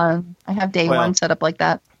Day One. I have Day One set up like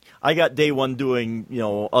that. I got Day One doing,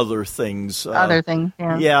 other things. Yeah.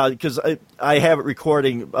 Yeah, because I have it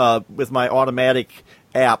recording with my automatic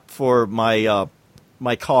app for my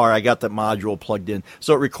my car. I got that module plugged in,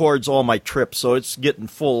 so it records all my trips. So it's getting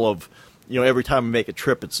full of, every time I make a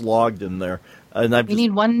trip, it's logged in there. And you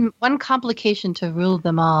need one complication to rule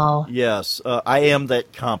them all. Yes, I am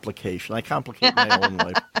that complication. I complicate my own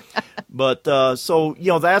life. But so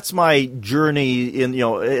that's my journey in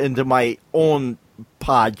into my own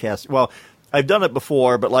podcast. Well, I've done it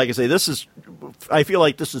before, but like I say, I feel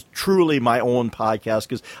like this is truly my own podcast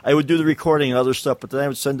because I would do the recording and other stuff, but then I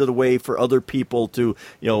would send it away for other people to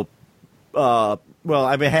I've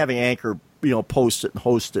been having Anchor post it and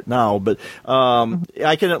host it now, but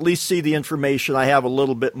I can at least see the information. I have a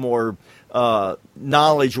little bit more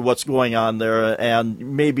knowledge of what's going on there,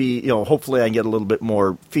 and maybe hopefully I can get a little bit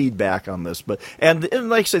more feedback on this. But and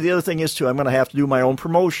like I say, the other thing is too, I'm going to have to do my own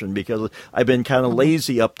promotion because I've been kind of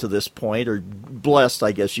lazy up to this point, or blessed,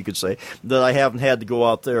 I guess you could say, that I haven't had to go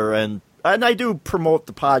out there and and I do promote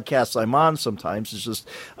the podcasts I'm on sometimes. It's just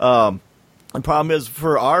the problem is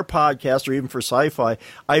for our podcast or even for Sci-Fi,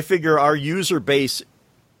 I figure our user base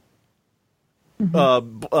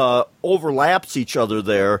overlaps each other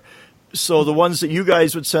there. So the ones that you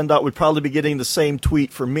guys would send out would probably be getting the same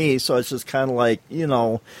tweet from me. So it's just kind of like,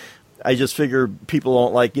 I just figure people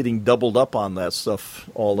don't like getting doubled up on that stuff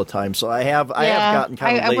all the time. So I have gotten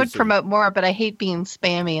kind of lazy. I would promote more, but I hate being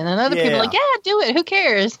spammy. And then other people are like, yeah, do it. Who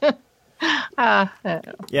cares? Yeah,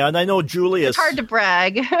 and I know Julie It's hard to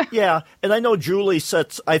brag. Yeah, and I know Julie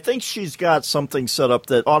I think she's got something set up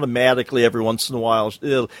that automatically every once in a while,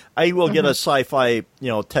 I will get a Sci-Fi,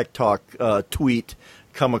 Tech Talk tweet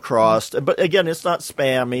come across. But again, it's not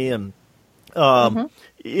spammy, and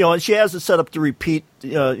and she has it set up to repeat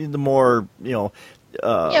the more,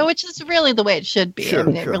 which is really the way it should be. Sure,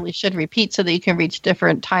 it really should repeat so that you can reach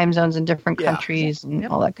different time zones in different countries and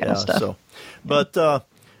all that kind of stuff. So, but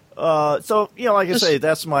like I say,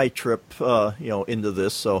 that's my trip, into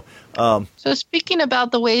this. So, so speaking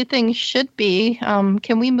about the way things should be,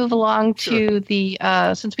 can we move along to the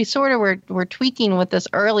since we sort of were tweaking with this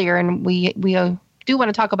earlier, and we do want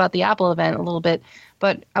to talk about the Apple event a little bit.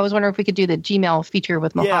 But I was wondering if we could do the Gmail feature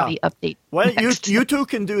with Mojave update. Well, you two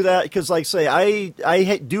can do that because, like I say,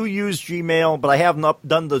 I do use Gmail, but I haven't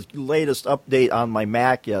done the latest update on my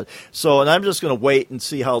Mac yet. So, and I'm just going to wait and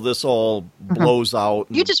see how this all blows out.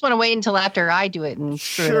 You just want to wait until after I do it and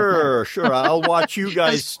sure. I'll watch you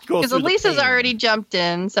guys go through. Because Elisa's already jumped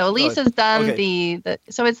in. So Elisa's done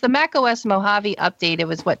so it's the macOS Mojave update. It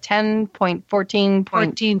was what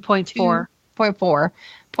 14.4.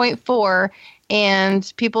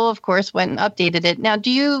 And people, of course, went and updated it. Now,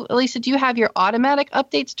 Elisa, do you have your automatic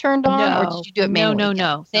updates turned on, or did you do it manually?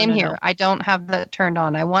 No. Same here. I don't have that turned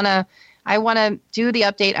on. I want to do the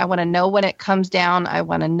update. I want to know when it comes down. I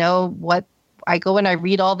want to know what I go and I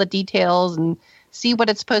read all the details and see what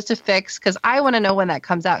it's supposed to fix, because I want to know when that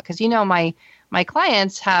comes out. Because my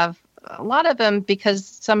clients have a lot of them, because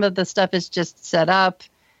some of the stuff is just set up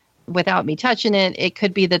without me touching it. It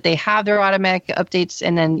could be that they have their automatic updates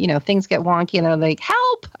and then, things get wonky and they're like,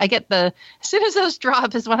 help. As soon as those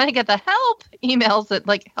drop is when I get the help emails that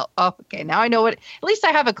like, oh, okay, now I know at least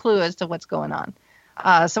I have a clue as to what's going on.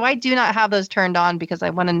 So I do not have those turned on because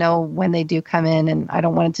I want to know when they do come in, and I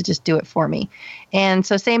don't want it to just do it for me. And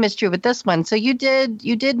so same is true with this one. So you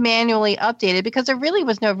did manually update it because there really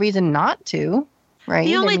was no reason not to, right?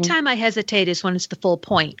 The only time I hesitate is when it's the full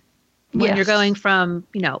point. When you're going from,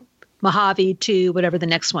 Mojave to whatever the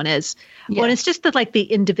next one is. When it's just the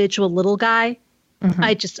individual little guy,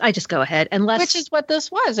 I just go ahead. Which is what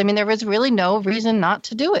this was. I mean, there was really no reason not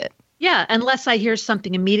to do it. Yeah, unless I hear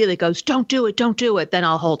something immediately goes, don't do it, then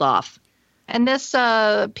I'll hold off. And this,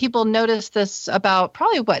 people noticed this about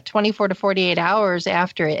probably 24 to 48 hours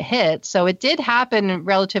after it hit. So it did happen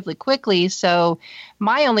relatively quickly. So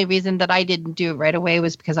my only reason that I didn't do it right away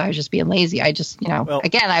was because I was just being lazy. I just,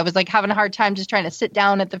 again, I was having a hard time just trying to sit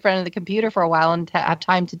down at the front of the computer for a while and have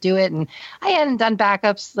time to do it. And I hadn't done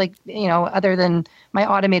backups other than my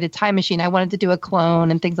automated time machine. I wanted to do a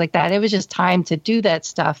clone and things like that. It was just time to do that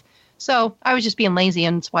stuff. So I was just being lazy,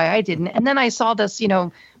 and that's why I didn't. And then I saw this,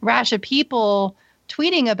 rash of people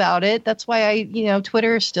tweeting about it. That's why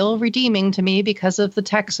Twitter is still redeeming to me because of the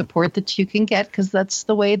tech support that you can get, because that's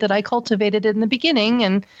the way that I cultivated it in the beginning,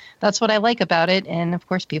 and that's what I like about it. And of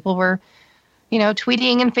course, people were,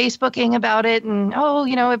 tweeting and Facebooking about it, and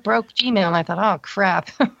it broke Gmail. And I thought, oh crap,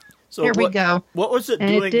 so here we go. What was it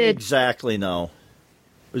doing exactly now?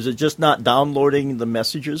 Was it just not downloading the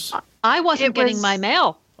messages? I wasn't getting my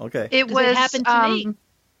mail. Okay. It happened to me.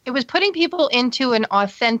 It was putting people into an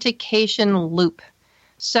authentication loop.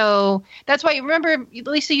 So that's why, remember,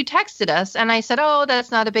 Lisa, you texted us and I said, oh, that's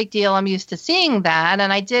not a big deal. I'm used to seeing that.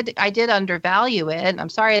 And I did undervalue it. I'm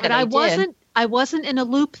sorry that I did. I wasn't in a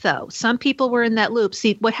loop, though. Some people were in that loop.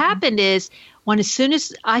 See, what happened is as soon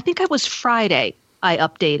as I think it was Friday, I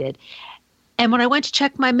updated. And when I went to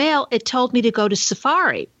check my mail, it told me to go to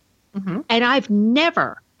Safari. Mm-hmm. And I've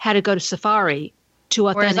never had to go to Safari to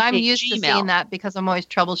authenticate. Whereas I'm used to seeing that because I'm always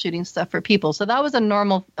troubleshooting stuff for people. So that was a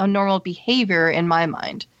normal behavior in my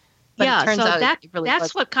mind. But it turns out it really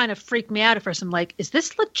that's what kind of freaked me out at first. I'm like, is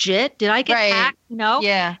this legit? Did I get hacked?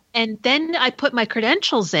 Yeah. And then I put my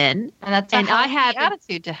credentials in, and that's a healthy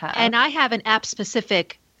attitude to have. And I have an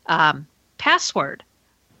app-specific password.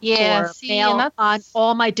 Yeah, mail on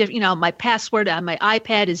all my my password on my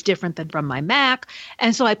iPad is different than from my Mac,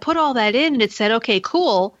 and so I put all that in, and it said, okay,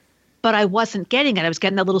 cool. But I wasn't getting it. I was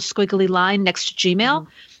getting that little squiggly line next to Gmail.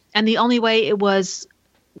 And the only way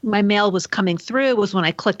my mail was coming through was when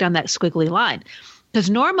I clicked on that squiggly line. Because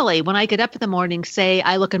normally when I get up in the morning, say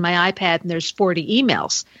I look at my iPad and there's 40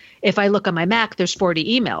 emails. If I look on my Mac, there's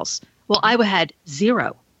 40 emails. Well, I had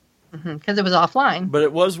 0. Because it was offline. But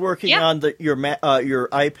it was working on your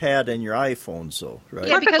iPad and your iPhone, so, right?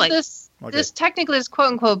 Yeah, Perfectly. because this technically, this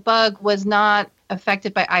quote-unquote bug was not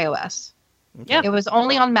affected by iOS. Okay. Yeah. It was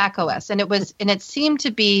only on macOS, and it seemed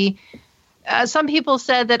to be. Some people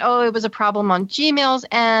said that it was a problem on Gmail's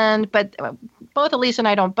end, but both Elise and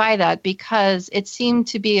I don't buy that because it seemed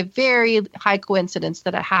to be a very high coincidence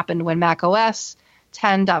that it happened when macOS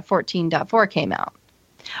 10.14.4 came out.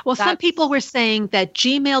 Well, some people were saying that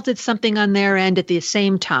Gmail did something on their end at the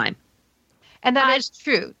same time. And that is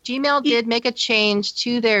true. Gmail did make a change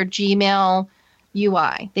to their Gmail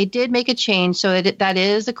UI. They did make a change, so that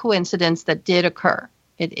is a coincidence that did occur.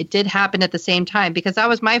 It did happen at the same time because that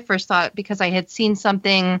was my first thought because I had seen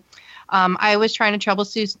something. I was trying to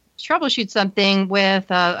troubleshoot something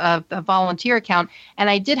with a volunteer account, and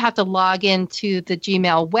I did have to log into the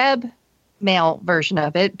Gmail webmail version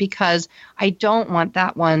of it because I don't want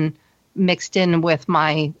that one mixed in with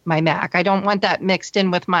my Mac. I don't want that mixed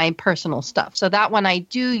in with my personal stuff. So that one I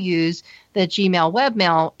do use the Gmail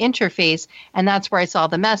webmail interface, and that's where I saw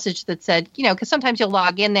the message that said, because sometimes you'll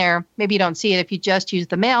log in there, maybe you don't see it if you just use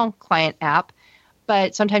the mail client app,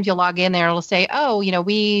 but sometimes you'll log in there and it'll say,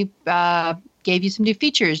 we gave you some new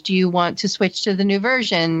features. Do you want to switch to the new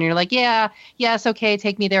version? And you're like, yes, okay,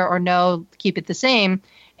 take me there, or no, keep it the same.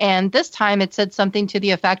 And this time it said something to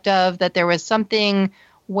the effect of that there was something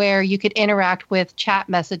where you could interact with chat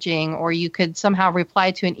messaging, or you could somehow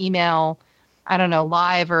reply to an email, I don't know,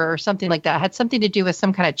 live or something like that. It had something to do with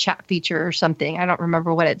some kind of chat feature or something. I don't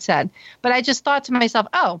remember what it said. But I just thought to myself,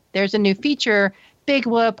 there's a new feature. Big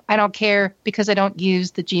whoop. I don't care because I don't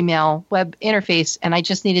use the Gmail web interface. And I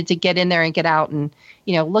just needed to get in there and get out and,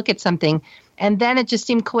 look at something. And then it just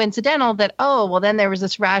seemed coincidental that, then there was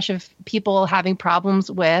this rash of people having problems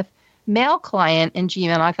with mail client in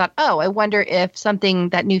Gmail. And I thought, I wonder if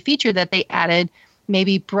that new feature that they added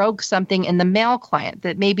maybe broke something in the mail client,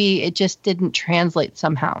 that maybe it just didn't translate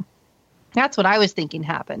somehow. That's what I was thinking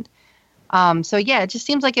happened. It just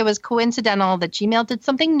seems like it was coincidental that Gmail did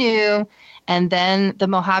something new, and then the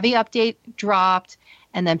Mojave update dropped,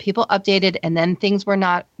 and then people updated, and then things were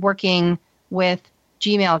not working with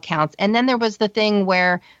Gmail accounts. And then there was the thing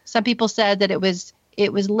where some people said that it was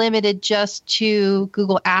limited just to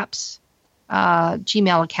Google Apps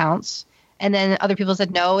Gmail accounts. And then other people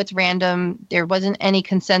said, no, it's random. There wasn't any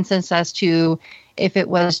consensus as to if it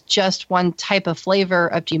was just one type of flavor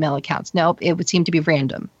of Gmail accounts. Nope, it would seem to be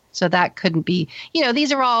random. So that couldn't be,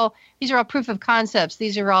 these are all proof of concepts.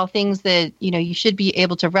 These are all things that, you should be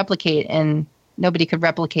able to replicate, and nobody could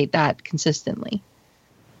replicate that consistently.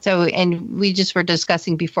 So, and we just were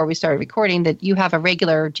discussing before we started recording that you have a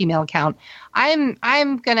regular Gmail account. I'm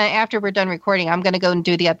going to, after we're done recording, I'm going to go and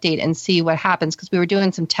do the update and see what happens because we were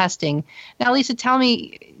doing some testing. Now, Lisa, tell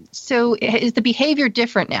me, so is the behavior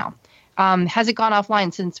different now? Has it gone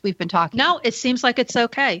offline since we've been talking? No, it seems like it's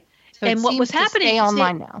okay. So and what was happening stay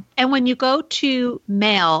online now. And when you go to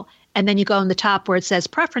mail and then you go on the top where it says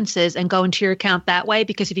preferences and go into your account that way,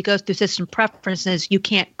 because if you go through system preferences, you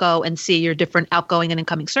can't go and see your different outgoing and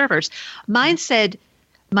incoming servers. Mine said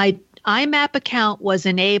my IMAP account was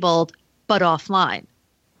enabled, but offline.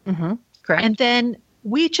 Mm-hmm. Correct. And then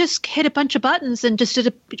we just hit a bunch of buttons and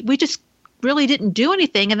we just really didn't do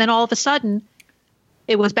anything. And then all of a sudden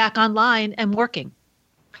it was back online and working.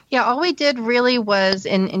 Yeah, all we did really was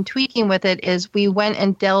in tweaking with it is we went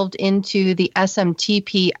and delved into the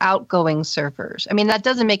SMTP outgoing servers. I mean, that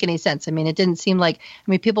doesn't make any sense. I mean, it didn't seem like,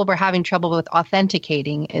 people were having trouble with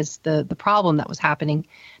authenticating is the problem that was happening.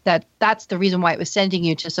 That's the reason why it was sending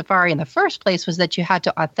you to Safari in the first place, was that you had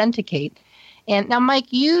to authenticate. And now,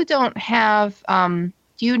 Mike, you don't have, do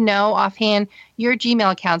you know offhand your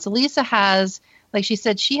Gmail accounts? Elisa has, like she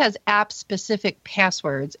said, she has app-specific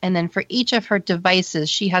passwords, and then for each of her devices,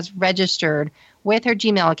 she has registered with her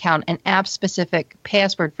Gmail account an app-specific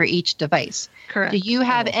password for each device. Correct. Do you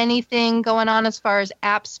have anything going on as far as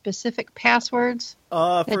app-specific passwords?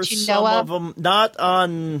 For some of them, not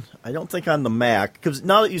on, I don't think on the Mac, because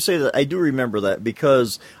now that you say that, I do remember that,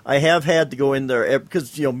 because I have had to go in there,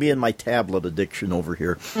 because, me and my tablet addiction over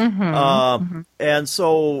here. Mm-hmm. And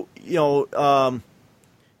so,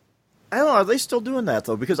 I don't know. Are they still doing that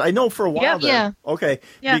though? Because I know for a while there. Yeah. Okay.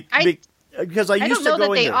 Yeah. Because I used to go in there. I don't know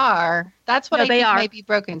that they are. That's what I think might be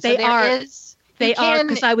broken. So they are. They are,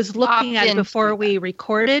 because I was looking at it before we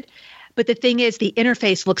recorded. But the thing is, the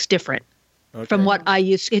interface looks different from what I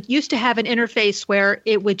used. It used to have an interface where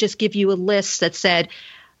it would just give you a list that said,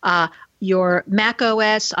 your Mac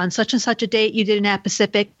OS on such and such a date you did an app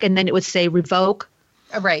specific, and then it would say revoke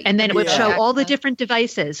Right. And then it would Yeah. show all the different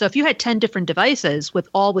devices. So if you had 10 different devices with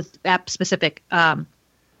app-specific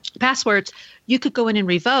passwords, you could go in and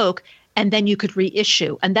revoke, and then you could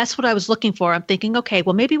reissue. And that's what I was looking for. I'm thinking, okay,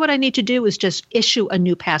 well, maybe what I need to do is just issue a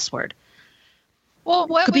new password. Well,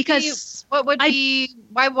 why don't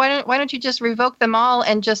you just revoke them all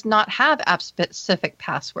and just not have app-specific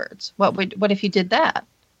passwords? What if you did that?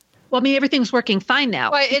 Well, I mean, everything's working fine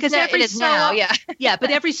now. Well, it is now, yeah. Yeah,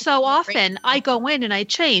 but every so often I go in and I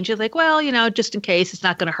change. It's like, well, just in case, it's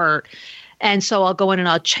not going to hurt. And so I'll go in and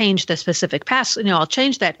I'll change the specific password. I'll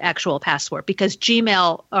change that actual password because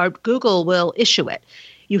Gmail or Google will issue it.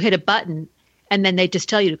 You hit a button and then they just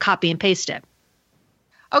tell you to copy and paste it.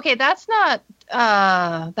 Okay, that's not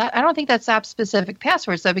that. I don't think that's app-specific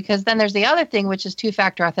passwords though, because then there's the other thing, which is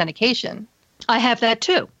two-factor authentication. I have that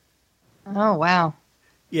too. Oh wow.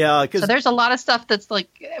 Yeah, so there's a lot of stuff that's like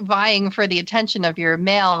vying for the attention of your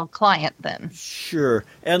mail client then. Sure.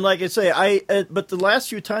 And like I say, but the last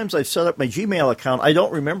few times I've set up my Gmail account, I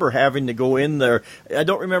don't remember having to go in there. I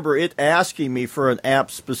don't remember it asking me for an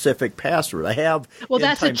app-specific password. I have. Well,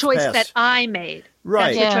 that's a choice that I made.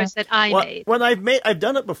 Right. That's a choice that I made. When I've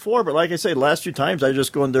done it before, but like I say, the last few times I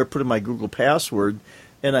just go in there, put in my Google password,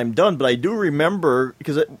 and I'm done. But I do remember,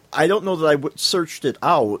 because I don't know that I searched it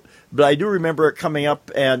out, but I do remember it coming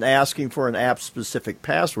up and asking for an app-specific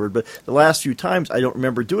password. But the last few times, I don't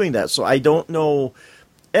remember doing that. So I don't know,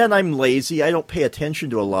 and I'm lazy. I don't pay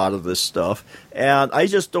attention to a lot of this stuff. And I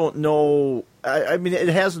just don't know. I mean, it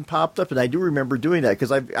hasn't popped up, and I do remember doing that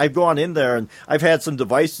because I've gone in there, and I've had some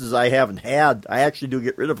devices I haven't had. I actually do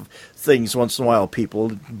get rid of things once in a while, people,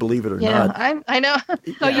 believe it or not. I know.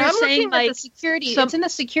 So you're saying like the security, it's in the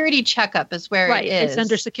security checkup is where right, it is. It's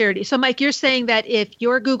under security. So, Mike, you're saying that if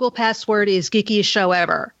your Google password is geekiest show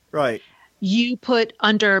ever, right, you put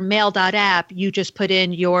under mail.app, you just put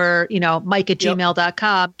in your,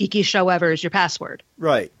 Mike@gmail.com, geekiest show ever is your password.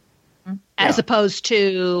 Right. As opposed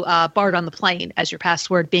to Bart on the Plane as your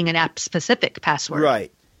password being an app-specific password.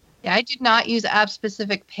 Right. Yeah, I do not use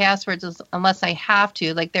app-specific passwords unless I have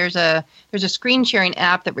to. Like there's a screen sharing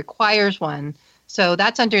app that requires one. So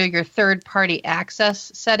that's under your third-party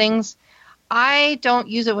access settings. I don't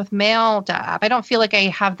use it with mail.app. I don't feel like I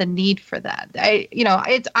have the need for that.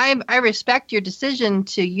 I respect your decision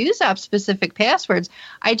to use app-specific passwords.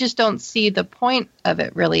 I just don't see the point of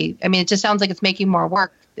it really. I mean, it just sounds like it's making more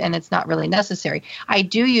work and it's not really necessary. I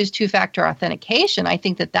do use two-factor authentication. I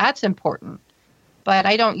think that that's important. But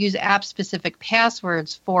I don't use app-specific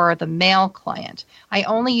passwords for the mail client. I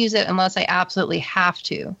only use it unless I absolutely have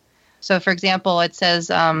to. So, for example, it says,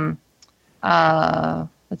 let's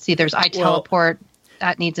see, there's iTeleport.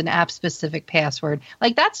 That needs an app-specific password.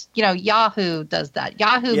 Like that's, Yahoo does that.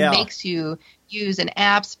 Yahoo makes you use an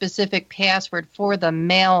app-specific password for the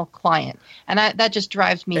mail client. And that just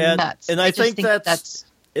drives me nuts. And I think that's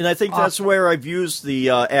And I think that's where I've used the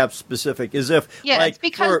app specific. Is if it's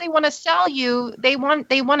because they want to sell you. They want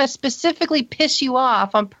to specifically piss you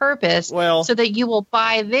off on purpose, so that you will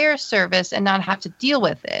buy their service and not have to deal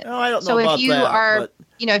with it. No, I don't know so about if you that, are, but...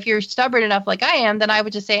 if you're stubborn enough like I am, then I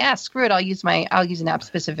would just say, screw it. I'll use an app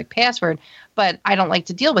specific password. But I don't like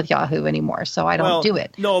to deal with Yahoo anymore, so I don't do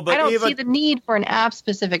it. No, but I don't see the need for an app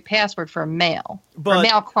specific password for a mail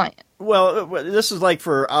client. Well, this is like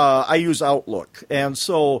for I use Outlook, and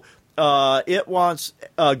so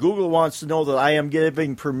Google wants to know that I am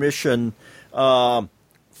giving permission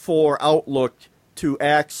for Outlook to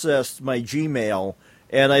access my Gmail,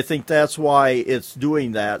 and I think that's why it's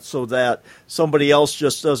doing that, so that somebody else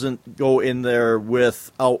just doesn't go in there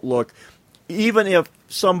with Outlook. Even if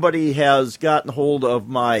somebody has gotten hold of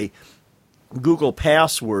my Google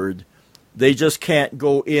password, they just can't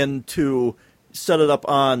go in to set it up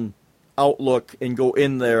on Outlook and go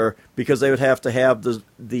in there because they would have to have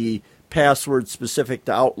the password specific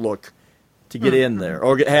to Outlook to get in there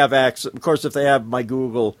or have access. Of course, if they have my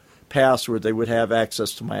Google password, they would have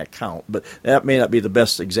access to my account, but that may not be the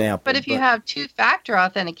best example. But if you have two-factor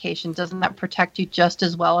authentication, doesn't that protect you just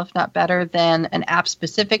as well, if not better, than an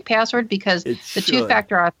app-specific password? Because the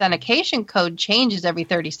two-factor authentication code changes every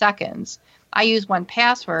 30 seconds. I use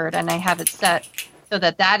 1Password, and I have it set so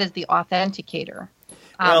that is the authenticator.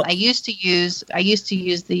 I used to use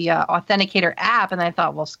the Authenticator app, and I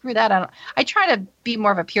thought, well, screw that. I try to be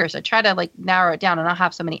more of a purist. I try to narrow it down and not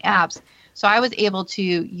have so many apps. So I was able to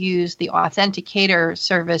use the Authenticator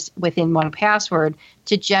service within 1Password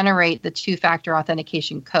to generate the two-factor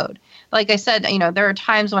authentication code. Like I said, there are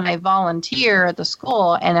times when I volunteer at the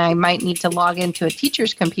school and I might need to log into a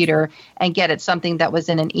teacher's computer and get at something that was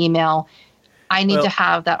in an email. I need to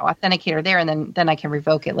have that authenticator there, and then I can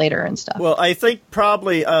revoke it later and stuff. Well, I think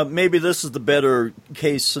probably maybe this is the better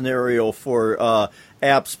case scenario for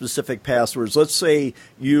app-specific passwords. Let's say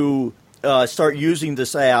you start using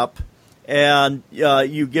this app and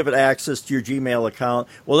you give it access to your Gmail account.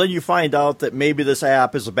 Well, then you find out that maybe this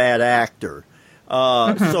app is a bad actor.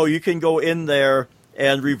 So you can go in there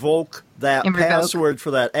and revoke that password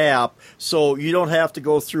for that app, so you don't have to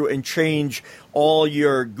go through and change all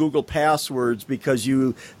your Google passwords because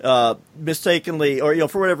you mistakenly, or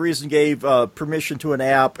for whatever reason, gave permission to an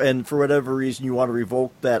app, and for whatever reason you want to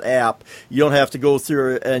revoke that app. You don't have to go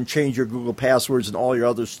through and change your Google passwords and all your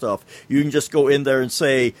other stuff. You can just go in there and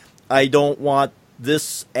say, I don't want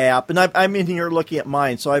this app, and I'm in here looking at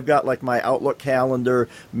mine, so I've got like my Outlook calendar,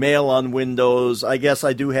 Mail on Windows. I guess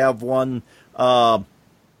I do have one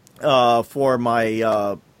for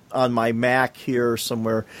my on my Mac here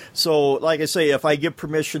somewhere. So, like I say, if I give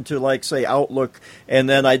permission to, like, say, Outlook, and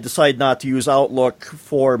then I decide not to use Outlook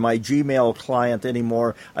for my Gmail client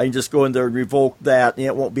anymore, I can just go in there and revoke that, and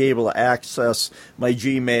it won't be able to access my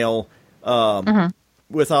Gmail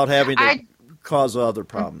without having to cause other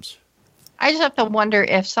problems. I just have to wonder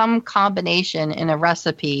if some combination in a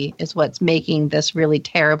recipe is what's making this really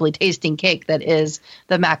terribly tasting cake that is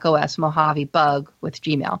the macOS Mojave bug with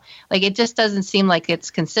Gmail. Like, it just doesn't seem like it's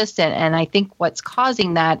consistent. And I think what's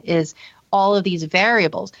causing that is all of these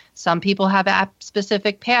variables. Some people have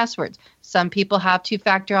app-specific passwords. Some people have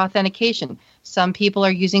two-factor authentication. Some people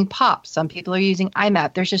are using POP. Some people are using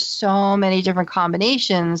IMAP. There's just so many different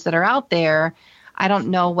combinations that are out there. I don't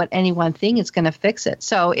know what any one thing is going to fix it.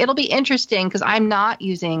 So it'll be interesting because I'm not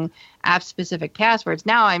using app-specific passwords.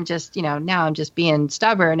 Now I'm just, being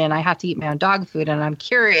stubborn, and I have to eat my own dog food, and I'm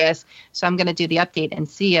curious. So I'm going to do the update and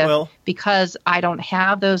see if, because I don't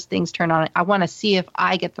have those things turned on, I want to see if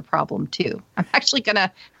I get the problem too. I'm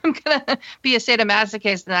gonna be a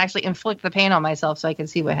sadomasochist and actually inflict the pain on myself so I can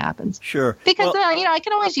see what happens. Sure. Because I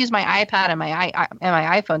can always use my iPad and my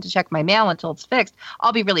iPhone to check my mail until it's fixed.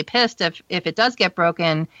 I'll be really pissed if it does get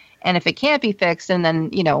broken. And if it can't be fixed, and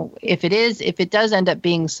then, if it does end up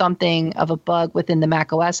being something of a bug within the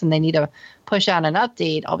macOS and they need to push out an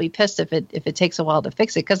update, I'll be pissed if it takes a while to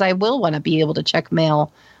fix it, because I will want to be able to check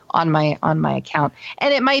mail on my account.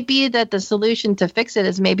 And it might be that the solution to fix it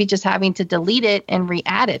is maybe just having to delete it and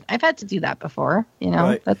re-add it. I've had to do that before,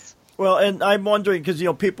 Right. That's well, and I'm wondering because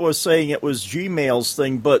people are saying it was Gmail's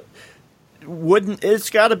thing, but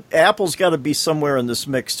Apple's got to be somewhere in this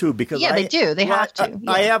mix too, because they do. They have to.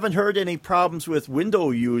 Yeah. I haven't heard any problems with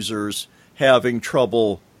Windows users having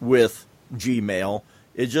trouble with Gmail.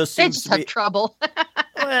 It just seems have trouble.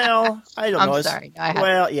 Well, I don't know. I'm sorry.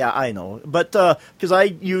 I know, but because I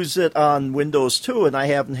use it on Windows too, and I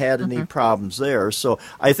haven't had any problems there. So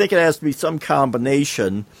I think it has to be some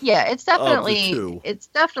combination. Yeah, it's definitely of the two. It's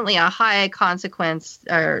definitely a high consequence,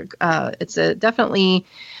 or it's definitely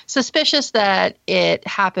suspicious that it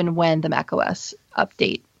happened when the macOS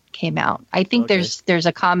update came out. I think there's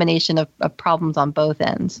a combination of problems on both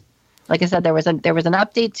ends. Like I said, there was an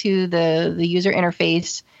update to the user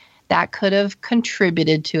interface that could have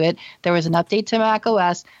contributed to it. There was an update to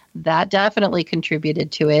macOS that definitely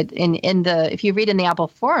contributed to it. If you read in the Apple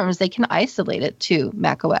forums, they can isolate it to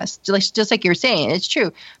macOS. Just like you're saying, it's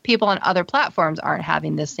true. People on other platforms aren't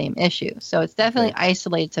having this same issue. So it's definitely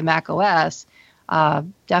isolated to macOS.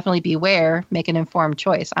 Definitely beware, make an informed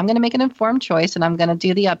choice. I'm going to make an informed choice, and I'm going to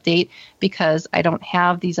do the update because I don't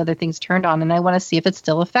have these other things turned on, and I want to see if it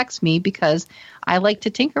still affects me because I like to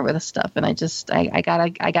tinker with this stuff, and I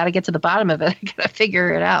gotta get to the bottom of it. I gotta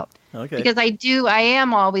figure it out. Okay. Because I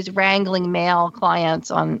am always wrangling mail clients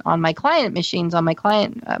on my client machines, on my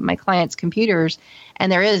clients' computers,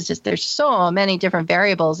 and there's so many different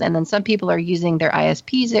variables, and then some people are using their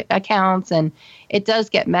ISP's accounts, and it does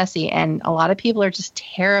get messy, and a lot of people are just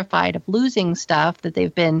terrified of losing stuff that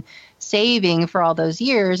they've been saving for all those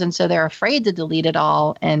years, and so they're afraid to delete it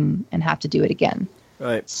all and have to do it again.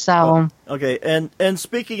 Right. So okay, and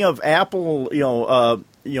speaking of Apple,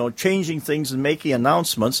 changing things and making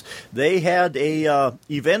announcements, they had a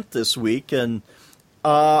event this week, and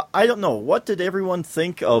I don't know, what did everyone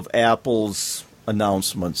think of Apple's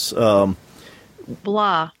announcements?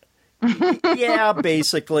 Blah. Yeah,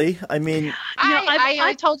 basically. I mean,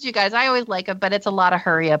 I told you guys I always like it, but it's a lot of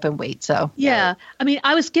hurry up and wait. So yeah, I mean,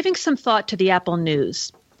 I was giving some thought to the Apple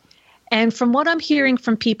News. And from what I'm hearing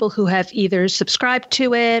from people who have either subscribed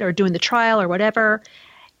to it or doing the trial or whatever,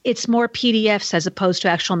 it's more PDFs as opposed to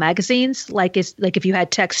actual magazines. Like if you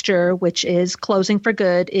had Texture, which is closing for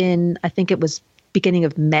good in, I think it was beginning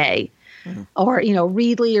of May, or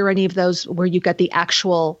Readly or any of those where you got the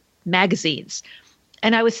actual magazines.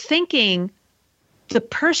 And I was thinking, The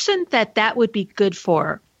person that would be good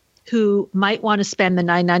for, who might want to spend the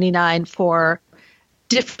 $9.99 for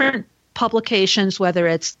different publications, whether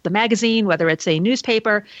it's the magazine, whether it's a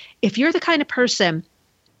newspaper, if you're the kind of person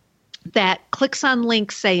that clicks on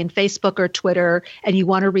links, say in Facebook or Twitter, and you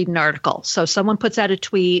want to read an article. So someone puts out a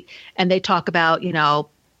tweet and they talk about,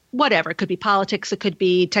 whatever. It could be politics, it could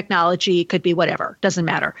be technology, it could be whatever. Doesn't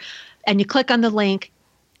matter. And you click on the link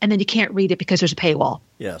and then you can't read it because there's a paywall.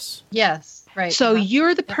 Yes. Yes. Right. So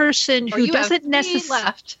you're the person who doesn't necessarily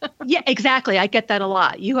left. Yeah, exactly. I get that a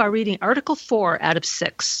lot. You are reading Article 4 out of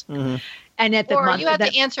 6. Mm-hmm. And at the or you have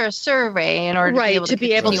to answer a survey in order to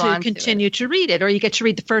be able to continue to read it. Or you get to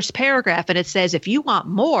read the first paragraph and it says, if you want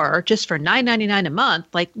more just for $9.99 a month,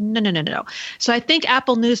 like, no. So I think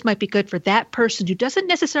Apple News might be good for that person who doesn't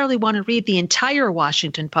necessarily want to read the entire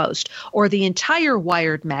Washington Post or the entire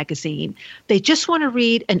Wired magazine. They just want to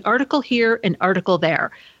read an article here, an article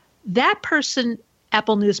there. That person,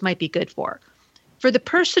 Apple News might be good for. For the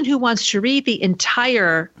person who wants to read the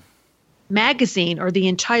entire magazine or the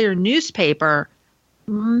entire newspaper,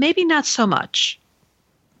 maybe not so much.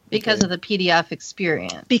 Because of the PDF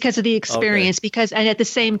experience. Because of the experience. Okay. And at the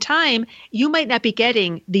same time, you might not be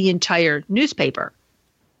getting the entire newspaper.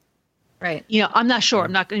 Right. I'm not sure.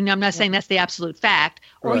 I'm not saying that's the absolute fact.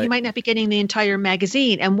 Or you might not be getting the entire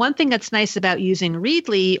magazine. And one thing that's nice about using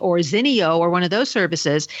Readly or Zinio or one of those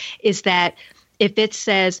services is that if it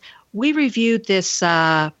says, we reviewed this,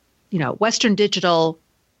 Western Digital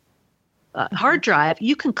hard drive,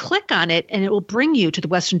 you can click on it and it will bring you to the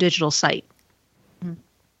Western Digital site.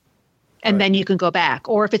 And then you can go back.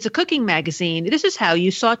 Or if it's a cooking magazine, this is how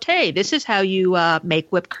you saute. This is how you make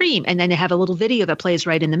whipped cream. And then they have a little video that plays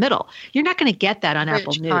right in the middle. You're not going to get that on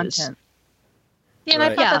Apple News. Content. Yeah, and I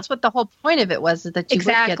thought that's what the whole point of it was, that you would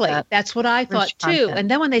get that. That's what I thought too. Content.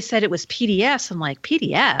 And then when they said it was PDFs, I'm like,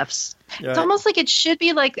 PDFs? It's almost like it should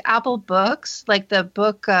be like Apple Books, like the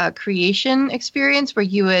book creation experience where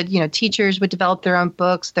you would, teachers would develop their own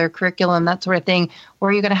books, their curriculum, that sort of thing,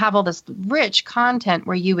 where you're going to have all this rich content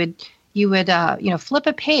where you would flip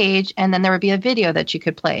a page and then there would be a video that you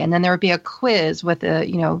could play. And then there would be a quiz with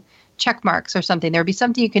check marks or something. There would be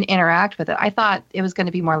something you can interact with it. I thought it was going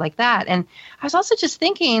to be more like that. And I was also just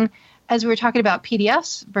thinking, as we were talking about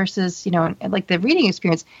PDFs versus, like the reading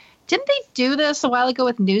experience, didn't they do this a while ago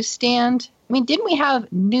with Newsstand? I mean, didn't we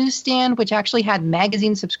have Newsstand, which actually had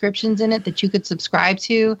magazine subscriptions in it that you could subscribe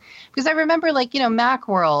to? Because I remember,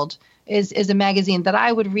 Macworld is a magazine that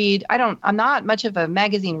I would read. I'm not much of a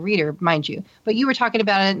magazine reader, mind you, but you were talking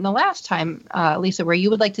about it in the last time, Lisa, where you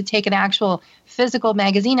would like to take an actual physical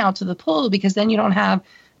magazine out to the pool because then you don't have,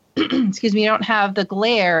 you don't have the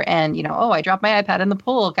glare and, I dropped my iPad in the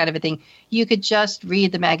pool kind of a thing. You could just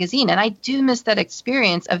read the magazine. And I do miss that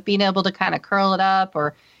experience of being able to kind of curl it up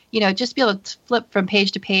or, just be able to flip from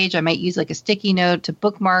page to page. I might use like a sticky note to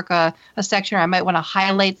bookmark a section, or I might want to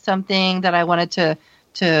highlight something that I wanted to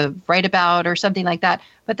write about or something like that.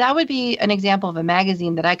 But that would be an example of a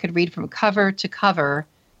magazine that I could read from cover to cover.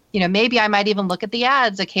 Maybe I might even look at the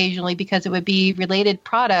ads occasionally because it would be related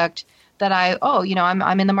product that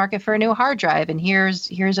I'm in the market for a new hard drive, and here's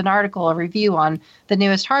an article, a review on the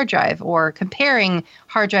newest hard drive, or comparing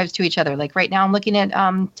hard drives to each other. Like right now I'm looking at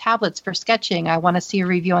tablets for sketching. I want to see a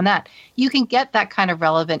review on that. You can get that kind of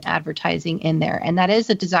relevant advertising in there, and that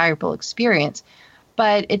is a desirable experience.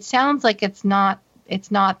 But it sounds like it's not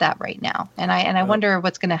that right now. And I wonder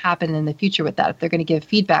what's going to happen in the future with that, if they're going to give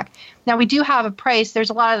feedback. Now, we do have a price.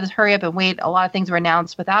 There's a lot of this hurry up and wait. A lot of things were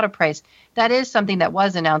announced without a price. That is something that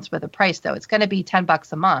was announced with a price, though. It's going to be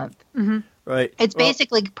 $10 a month. Mm-hmm. Right. It's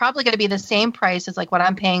basically probably going to be the same price as like what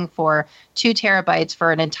I'm paying for 2 terabytes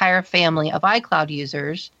for an entire family of iCloud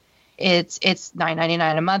users. It's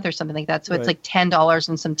 $9.99 a month or something like that. So it's like $10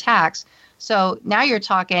 and some tax. So now you're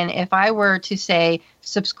talking, if I were to say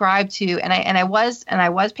subscribe to, and I was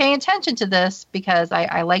paying attention to this because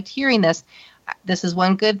I liked hearing this. This is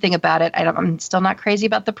one good thing about it. I'm still not crazy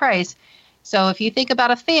about the price. So if you think about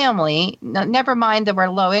a family, never mind that we're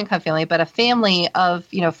a low income family, but a family of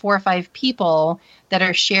 4 or 5 people that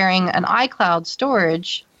are sharing an iCloud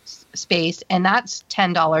storage space, and that's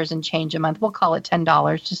 $10 and change a month. We'll call it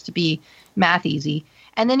 $10 just to be math easy.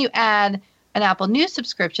 And then you add an Apple News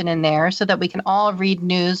subscription in there so that we can all read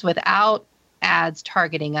news without ads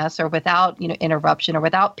targeting us or without interruption or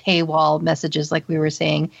without paywall messages like we were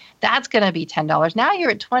saying. That's going to be $10. Now you're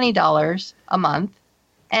at $20 a month.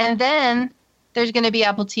 And then there's going to be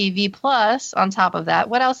Apple TV Plus on top of that.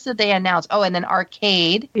 What else did they announce? Oh, and then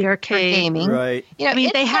Arcade. The Arcade. For gaming. Right.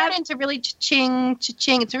 It's starting to really cha-ching.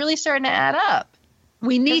 It's really starting to add up.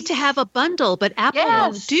 We need to have a bundle, but Apple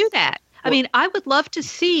won't do that. I mean, I would love to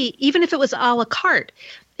see, even if it was a la carte,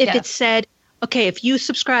 if it said, okay, if you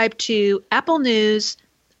subscribe to Apple News,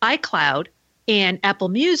 iCloud, and Apple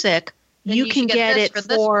Music, Then you can get it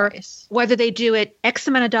for whether they do it X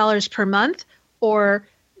amount of dollars per month, or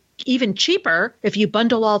even cheaper, if you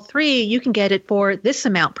bundle all three, you can get it for this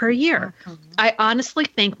amount per year. Mm-hmm. I honestly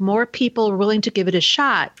think more people are willing to give it a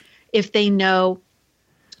shot if they know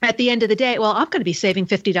at the end of the day, well, I'm going to be saving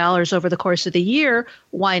 $50 over the course of the year.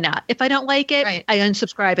 Why not? If I don't like it, I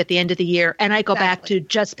unsubscribe at the end of the year, and I go back to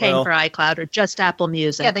just paying for iCloud or just Apple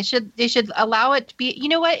Music. Yeah, they should allow it to be. You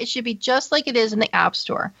know what? It should be just like it is in the App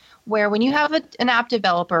Store, where when you have an app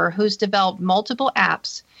developer who's developed multiple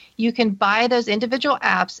apps, you can buy those individual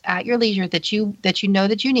apps at your leisure that you know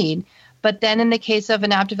that you need. But then in the case of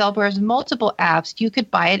an app developer who has multiple apps, you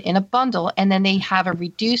could buy it in a bundle, and then they have a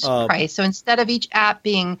reduced price. So instead of each app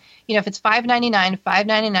being, if it's $5.99,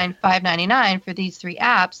 $5.99, $5.99 for these three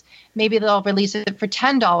apps, maybe they'll release it for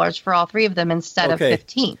 $10 for all three of them instead of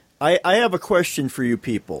 $15. I have a question for you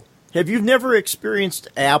people. Have you never experienced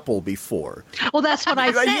Apple before? Well, that's what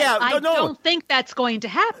I said. I don't think that's going to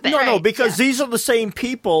happen. No, because these are the same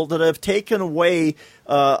people that have taken away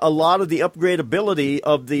a lot of the upgradability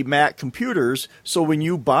of the Mac computers. So when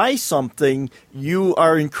you buy something, you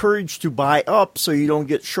are encouraged to buy up so you don't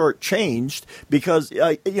get shortchanged because,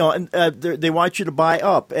 they want you to buy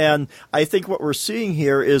up. And I think what we're seeing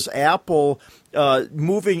here is Apple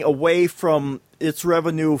moving away from its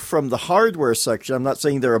revenue from the hardware section. I'm not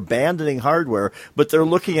saying they're abandoning hardware, but they're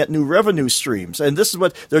looking at new revenue streams, and this is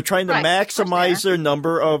what they're trying to maximize their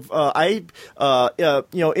number of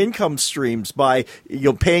income streams by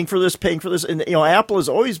paying for this. And Apple has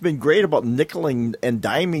always been great about nickeling and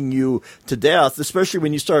diming you to death, especially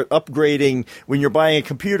when you start upgrading when you're buying a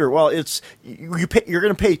computer. Well, you're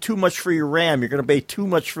going to pay too much for your RAM. You're going to pay too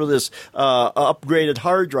much for this upgraded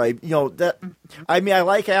hard drive. I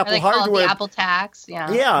like Apple hardware. The Apple tax,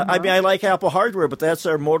 I mean, I like Apple hardware, but that's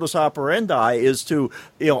their modus operandi is to,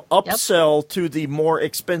 upsell to the more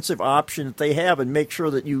expensive option that they have and make sure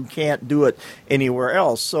that you can't do it anywhere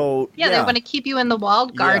else. So they want to keep you in the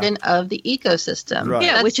walled garden of the ecosystem. Right.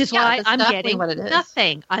 Yeah, which is why I'm getting what it is.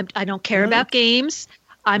 Nothing. I don't care about games.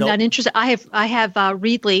 I'm not interested. I have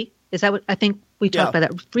Readly. Is that what I think? We talked about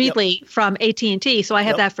that. Readly from AT&T, so I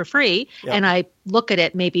have that for free, and I look at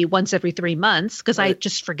it maybe once every 3 months because I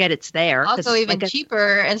just forget it's there. I'll go even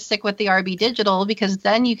cheaper and stick with the RB Digital because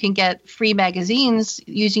then you can get free magazines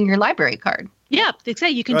using your library card. Yeah,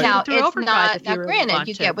 exactly. You can do it through Overdrive. Now, granted,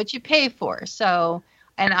 you get what you pay for. So,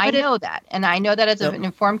 and I know that. And I know that as an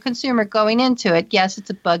informed consumer going into it, yes, it's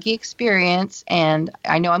a buggy experience, and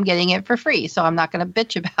I know I'm getting it for free, so I'm not going to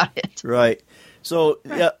bitch about it. Right. So,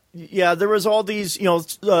 there was all these,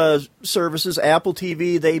 services. Apple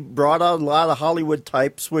TV, they brought out a lot of Hollywood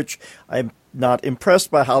types, which I'm not impressed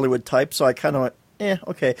by Hollywood types, so I kind of went,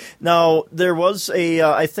 okay. Now, there was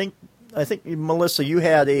I think, Melissa, you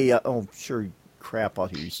had crap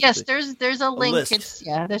out here. Yes, there's a link. List.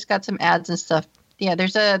 There's got some ads and stuff. Yeah,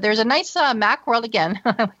 there's a nice Macworld again.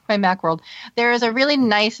 I like my Macworld. There is a really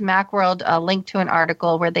nice Macworld link to an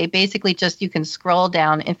article where they basically you can scroll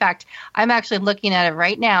down. In fact, I'm actually looking at it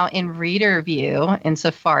right now in Reader View in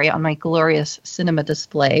Safari on my glorious cinema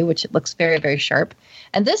display, which it looks very, very sharp.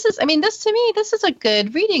 And this to me, this is a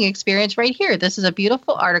good reading experience right here. This is a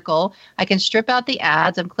beautiful article. I can strip out the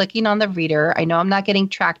ads. I'm clicking on the reader. I know I'm not getting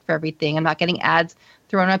tracked for everything. I'm not getting ads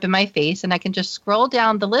thrown up in my face, and I can just scroll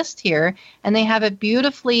down the list here, and they have it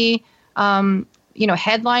beautifully,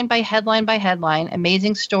 headline by headline by headline,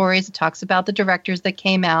 amazing stories. It talks about the directors that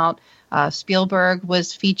came out. Spielberg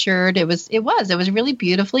was featured. It was really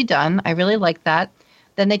beautifully done. I really like that.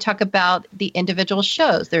 Then they talk about the individual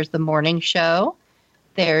shows. There's the morning show.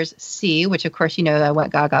 There's C, which of course I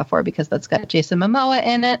went gaga for because that's got Jason Momoa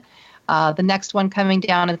in it. The next one coming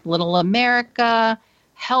down is Little America.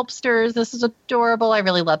 Helpsters, this is adorable. I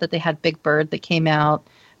really love that they had Big Bird that came out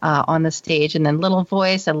on the stage. And then Little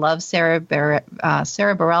Voice, I love Sarah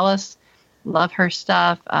Bareilles. Love her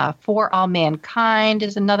stuff. For All Mankind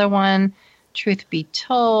is another one. Truth Be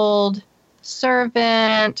Told,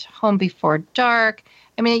 Servant, Home Before Dark.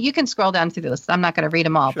 I mean, you can scroll down through the list. I'm not going to read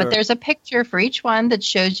them all. Sure. But there's a picture for each one that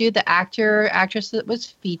shows you the actor, actress that was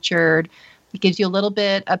featured. It gives you a little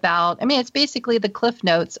bit about, it's basically the cliff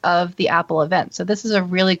notes of the Apple event. So this is a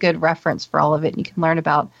really good reference for all of it. And you can learn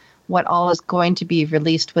about what all is going to be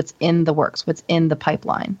released, what's in the works, what's in the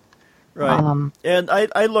pipeline. Right. And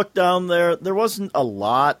I looked down there. There wasn't a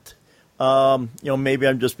lot Maybe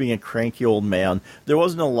I'm just being a cranky old man. There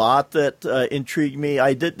wasn't a lot that intrigued me.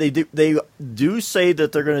 They do say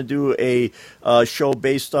that they're going to do a show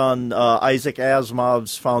based on Isaac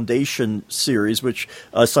Asimov's Foundation series, which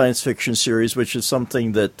science fiction series, which is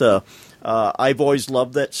something that I've always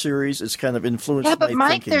loved. That series. It's kind of influenced my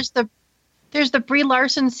Mike, thinking. There's the Brie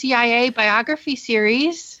Larson CIA biography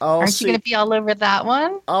series. Aren't you going to be all over that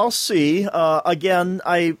one? I'll see. Again,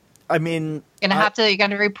 I mean, you're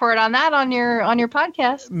gonna report on that on your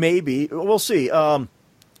podcast. Maybe we'll see.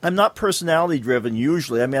 I'm not personality driven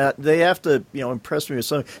usually. I mean, they have to impress me with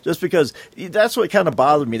something. Just because that's what kind of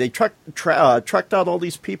bothered me. They trucked out all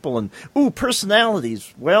these people and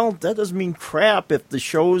personalities. Well, that doesn't mean crap if the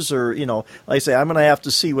shows are like I say, I'm going to have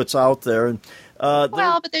to see what's out there. And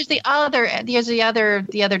but there's the other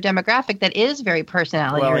demographic that is very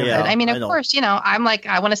personality driven. Yeah, I mean, of course, I'm like,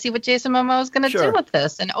 I want to see what Jason Momoa is going to do with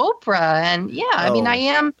this, and Oprah, and I mean, I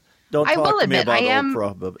am. Don't I talk will to me admit, about I am,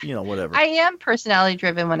 Oprah, but whatever. I am personality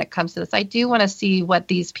driven when it comes to this. I do want to see what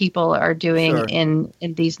these people are doing in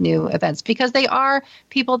these new events, because they are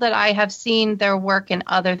people that I have seen their work in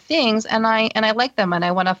other things, and I like them, and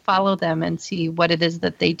I want to follow them and see what it is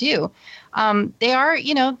that they do. They are,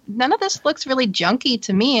 none of this looks really junky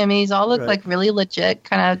to me. I mean, these all look like really legit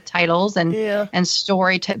kind of titles and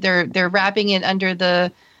story. They're wrapping it under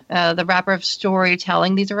the wrapper of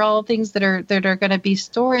storytelling. These are all things that are going to be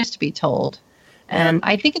stories to be told. And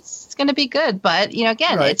I think it's going to be good. But,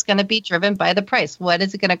 it's going to be driven by the price. What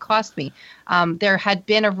is it going to cost me? There had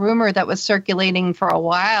been a rumor that was circulating for a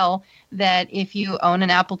while that if you own an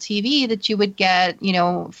Apple TV, that you would get,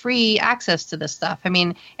 free access to this stuff. I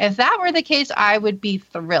mean, if that were the case, I would be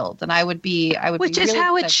thrilled. And I would be Which is really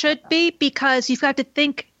how it should be, because you've got to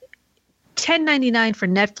think $10.99 for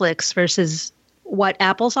Netflix versus what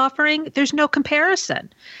Apple's offering. There's no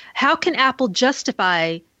comparison. How can Apple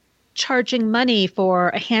justify charging money for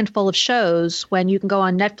a handful of shows when you can go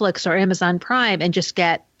on Netflix or Amazon Prime and just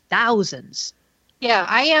get thousands? Yeah,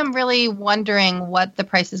 I am really wondering what the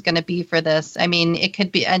price is going to be for this. I mean, it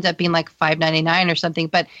could end up being like $5.99 or something,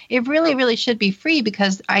 but it really, really should be free,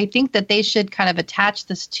 because I think that they should kind of attach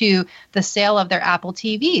this to the sale of their Apple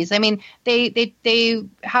TVs. I mean, they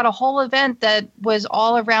had a whole event that was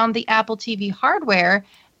all around the Apple TV hardware,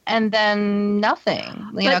 and then nothing.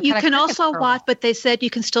 But you can also watch, but they said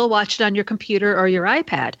you can still watch it on your computer or your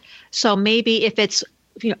iPad. So maybe if it's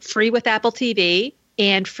free with Apple TV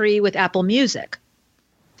and free with Apple Music.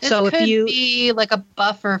 So if you be like a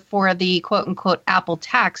buffer for the quote unquote Apple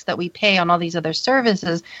tax that we pay on all these other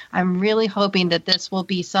services, I'm really hoping that this will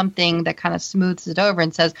be something that kind of smooths it over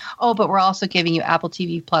and says, oh, but we're also giving you Apple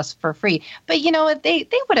TV Plus for free. But they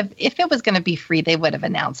would have, if it was going to be free, they would have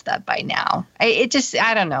announced that by now. I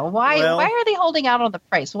don't know. Why are they holding out on the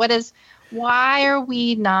price? Why are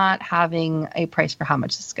we not having a price for how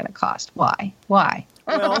much this is going to cost? Why?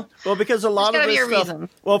 Well, because a lot of this stuff. Reason.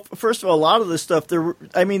 Well, first of all, a lot of this stuff.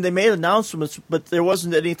 They made announcements, but there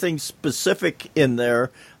wasn't anything specific in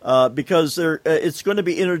there because it's going to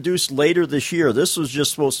be introduced later this year. This was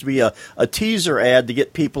just supposed to be a teaser ad to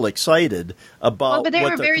get people excited about. Well, but they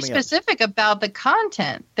were very specific about the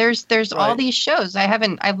content. There's all these shows.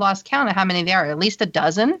 I've lost count of how many there are. At least a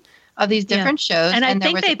dozen of these different shows, and I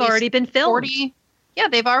think they've already been filmed. 40, yeah,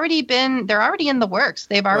 they're already in the works.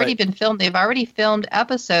 They've already been filmed. They've already filmed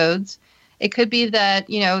episodes. It could be that,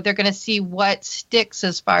 they're going to see what sticks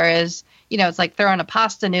as far as, it's like throwing a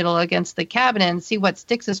pasta noodle against the cabinet and see what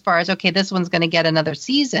sticks as far as, okay, this one's going to get another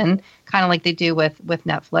season, kind of like they do with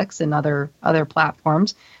Netflix and other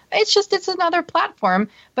platforms. It's another platform,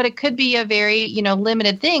 but it could be a very,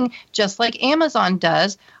 limited thing, just like Amazon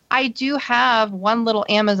does. I do have one little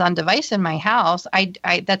Amazon device in my house.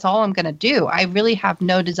 That's all I'm going to do. I really have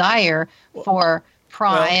no desire for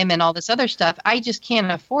Prime and all this other stuff. I just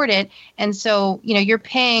can't afford it. And so, you're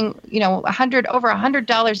paying, over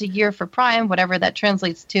 $100 a year for Prime, whatever that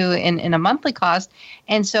translates to in a monthly cost.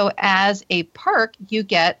 And so as a perk, you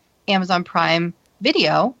get Amazon Prime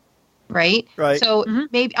Video, right? So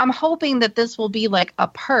maybe I'm hoping that this will be like a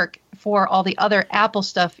perk for all the other Apple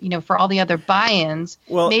stuff, for all the other buy-ins.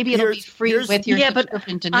 Well, maybe it'll be free with your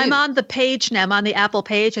subscription to I'm on the page now. I'm on the Apple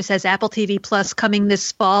page. It says Apple TV Plus coming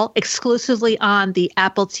this fall exclusively on the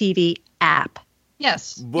Apple TV app.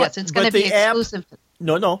 Yes, it's going to be exclusive.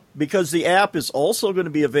 No, because the app is also going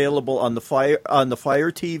to be available on the Fire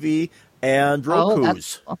TV and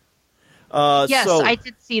Roku's. Oh, yes, I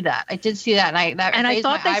did see that. And I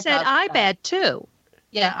thought they said iPad too.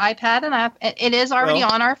 Yeah, iPad and app. It is already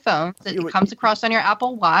on our phones. It comes across on your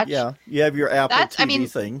Apple Watch. Yeah, you have your Apple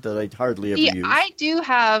TV thing that I hardly ever use. I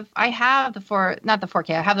have not the 4K.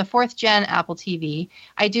 I have the 4th gen Apple TV.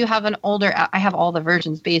 I do have an older. I have all the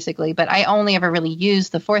versions basically, but I only ever really use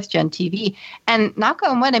the 4th gen TV. And knock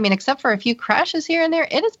on wood, I mean, except for a few crashes here and there,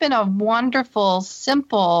 it has been a wonderful,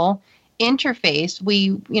 simple interface.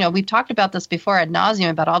 We've talked about this before ad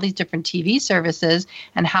nauseum about all these different TV services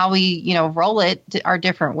and how we, roll it our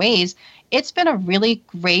different ways. It's been a really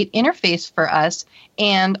great interface for us,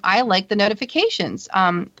 and I like the notifications.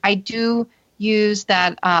 I do use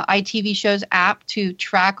that iTV Shows app to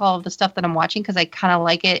track all of the stuff that I'm watching because I kind of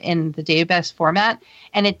like it in the database format,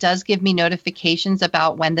 and it does give me notifications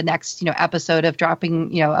about when the next episode of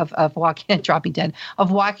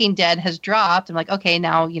Walking Dead has dropped. I'm like, okay,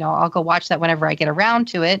 now I'll go watch that whenever I get around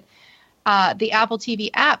to it. The Apple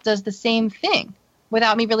TV app does the same thing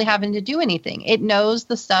without me really having to do anything. It knows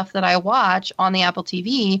the stuff that I watch on the Apple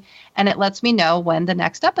TV, and it lets me know when the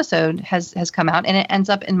next episode has come out, and it ends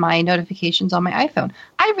up in my notifications on my iPhone.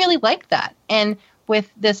 I really like that. And with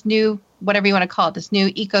this new, whatever you want to call it, this new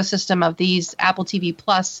ecosystem of these Apple TV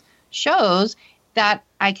Plus shows that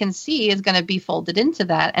I can see is going to be folded into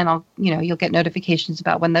that, and you'll get notifications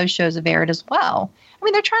about when those shows have aired as well. I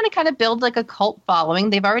mean, they're trying to kind of build like a cult following.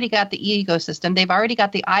 They've already got the ecosystem. They've already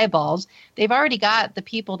got the eyeballs. They've already got the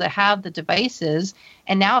people that have the devices.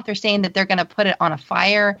 And now if they're saying that they're going to put it on a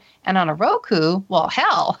Fire and on a Roku, well,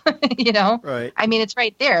 hell, Right. I mean, it's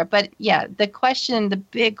right there. But yeah, the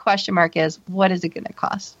big question mark is, what is it going to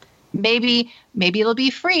cost? Maybe it'll be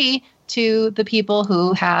free to the people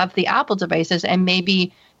who have the Apple devices, and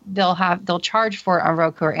maybe they'll charge for it on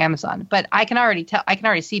Roku or Amazon. But I can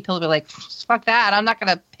already see people be like, fuck that, I'm not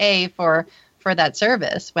going to pay for that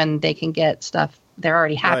service when they can get stuff. They're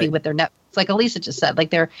already happy with their Netflix. Like Elisa just said, like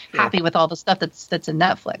they're happy with all the stuff that's in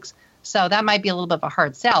Netflix. So that might be a little bit of a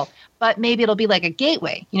hard sell, but maybe it'll be like a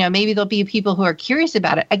gateway. Maybe there'll be people who are curious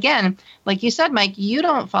about it. Again, like you said, Mike, you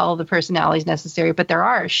don't follow the personalities necessary, but there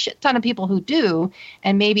are a shit ton of people who do.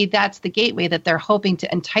 And maybe that's the gateway that they're hoping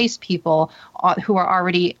to entice people who are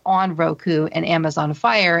already on Roku and Amazon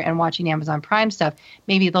Fire and watching Amazon Prime stuff.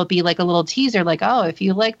 Maybe there'll be like a little teaser like, oh, if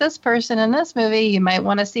you like this person in this movie, you might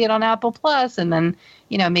want to see it on Apple Plus. And then,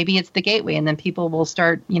 maybe it's the gateway, and then people will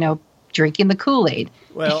start, drinking the Kool-Aid.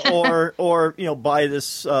 Well, or buy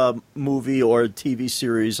this movie or TV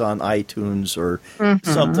series on iTunes or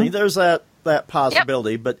something. There's that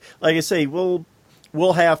possibility. Yep. But like I say, we'll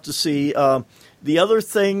have to see. The other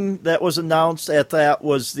thing that was announced at that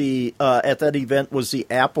event was the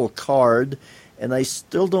Apple Card. And I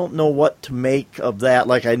still don't know what to make of that.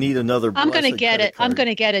 Like, I need another. I'm going to get it. I'm going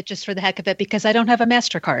to get it just for the heck of it because I don't have a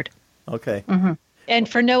MasterCard. Okay. Mm-hmm. And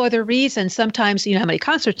for no other reason, sometimes, how many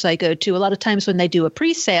concerts I go to, a lot of times when they do a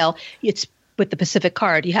pre-sale, it's with the Pacific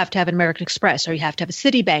card. You have to have an American Express or you have to have a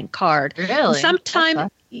Citibank card. Really? Sometimes,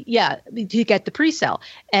 to get the pre-sale.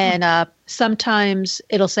 And sometimes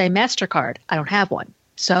it'll say MasterCard. I don't have one.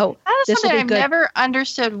 So that's something I've never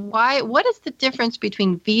understood. What is the difference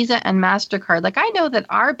between Visa and MasterCard? Like, I know that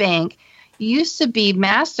our bank used to be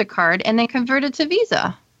MasterCard and then converted to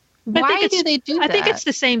Visa. Why do they do that? I think it's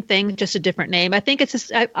the same thing, just a different name. I think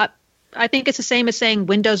it's I think it's the same as saying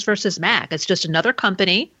Windows versus Mac. It's just another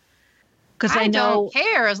company. Because I don't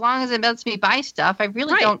care as long as it lets me buy stuff. I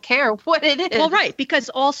really don't care what it is. Well, right, because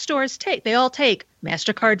all stores take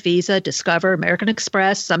MasterCard, Visa, Discover, American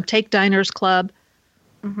Express. Some take Diners Club.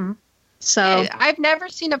 Mm-hmm. So I've never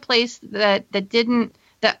seen a place that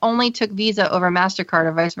only took Visa over MasterCard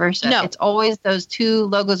or vice versa. No. It's always those two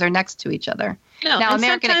logos are next to each other. No, now,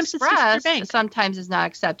 American Express sometimes is not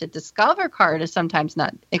accepted. Discover Card is sometimes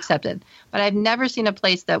not accepted. But I've never seen a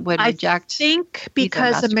place that would reject. I think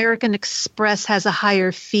because American Express has a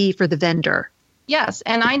higher fee for the vendor. Yes,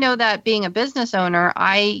 and I know that being a business owner,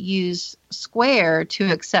 I use Square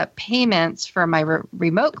to accept payments for my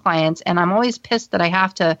remote clients, and I'm always pissed that I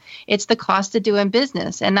have to. It's the cost of doing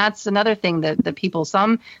business, and that's another thing that the people.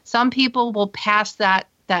 Some people will pass that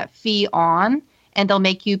fee on, and they'll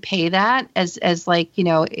make you pay that as like,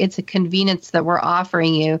 it's a convenience that we're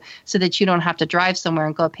offering you so that you don't have to drive somewhere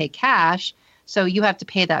and go pay cash. So you have to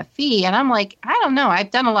pay that fee. And I'm like, I don't know. I've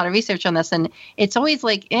done a lot of research on this, and it's always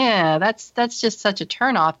like, that's just such a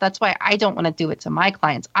turnoff. That's why I don't want to do it to my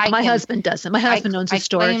clients. My husband doesn't. My husband owns a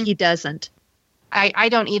store. He doesn't. I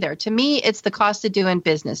don't either. To me, it's the cost of doing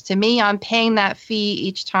business. To me, I'm paying that fee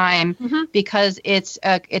each time because it's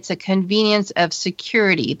a convenience of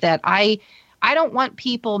security that I don't want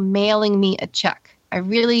people mailing me a check. I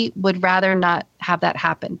really would rather not have that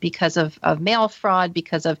happen because of mail fraud,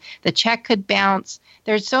 because of the check could bounce.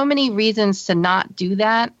 There's so many reasons to not do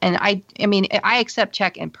that. And I mean, I accept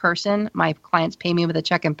check in person. My clients pay me with a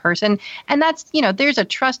check in person. And that's, there's a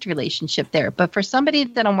trust relationship there. But for somebody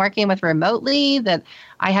that I'm working with remotely, that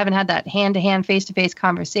I haven't had that hand-to-hand, face-to-face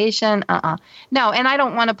conversation, no. And I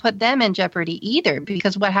don't want to put them in jeopardy either,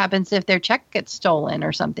 because what happens if their check gets stolen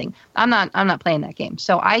or something? I'm not playing that game.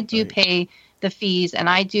 So I do pay the fees, and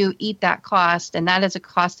I do eat that cost, and that is a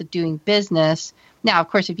cost of doing business. Now, of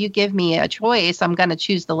course, if you give me a choice, I'm going to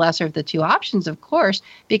choose the lesser of the two options, of course,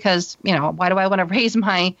 because, why do I want to raise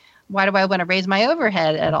my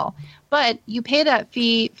overhead at all? But you pay that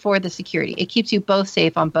fee for the security. It keeps you both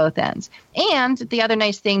safe on both ends. And the other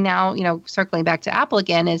nice thing now, circling back to Apple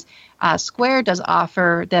again, is Square does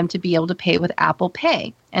offer them to be able to pay with Apple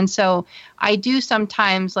Pay. And so I do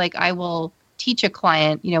sometimes, I will teach a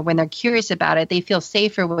client, when they're curious about it, they feel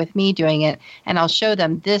safer with me doing it. And I'll show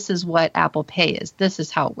them, this is what Apple Pay is. This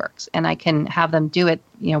is how it works. And I can have them do it,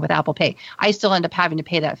 with Apple Pay. I still end up having to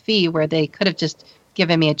pay that fee where they could have just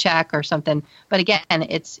given me a check or something. But again,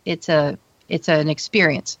 it's an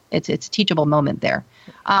experience. It's a teachable moment there.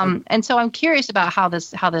 And so I'm curious about how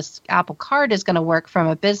this Apple Card is going to work from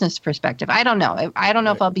a business perspective. I don't know. I don't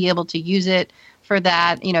know if I'll be able to use it for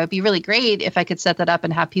that. It'd be really great if I could set that up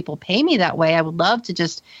and have people pay me that way. I would love to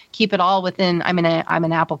just keep it all within, I'm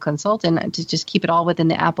an Apple consultant, to just keep it all within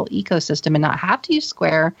the Apple ecosystem and not have to use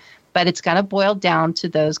Square, but it's going to boil down to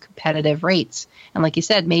those competitive rates. And like you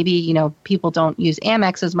said, maybe, people don't use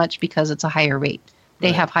Amex as much because it's a higher rate.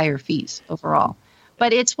 They have higher fees overall.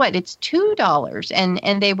 But it's $2.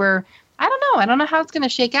 And they were, I don't know how it's going to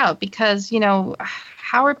shake out, because,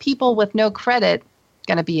 how are people with no credit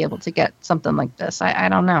going to be able to get something like this? I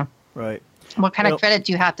don't know. Right. What kind of credit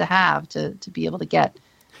do you have to be able to get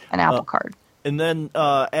an Apple Card? And then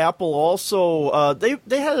Apple also, they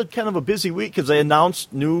had a kind of a busy week because they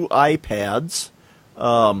announced new iPads.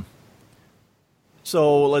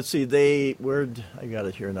 So let's see, I got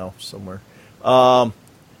it here now somewhere. I'm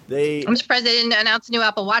surprised they didn't announce a new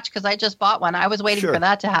Apple Watch, because I just bought one. I was waiting for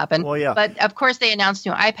that to happen. Well, yeah. But of course they announced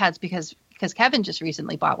new iPads because Kevin just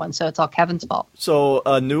recently bought one, so it's all Kevin's fault. So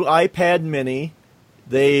a new iPad mini.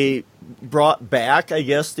 They brought back, I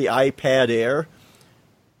guess, the iPad Air.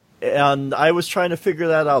 And I was trying to figure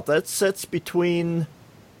that out. That sits between...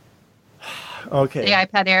 Okay. The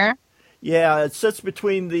iPad Air? Yeah, it sits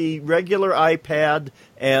between the regular iPad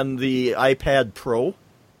and the iPad Pro.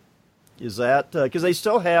 Is that because they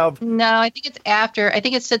still have? No, I think it's after. I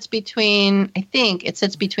think it sits between the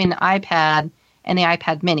iPad and the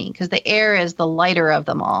iPad Mini, because the Air is the lighter of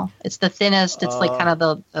them all. It's the thinnest. It's like kind of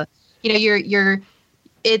the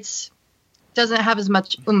it's doesn't have as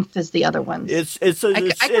much oomph as the other ones. I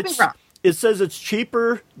could be wrong. It says it's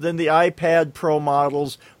cheaper than the iPad Pro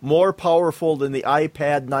models, more powerful than the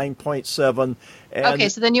iPad 9.7. Okay,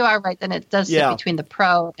 so then you are right. Then it does sit between the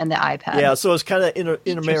Pro and the iPad. Yeah, so it's kind of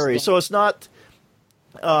intermarried. So it's not,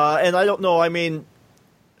 and I don't know,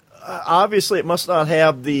 obviously it must not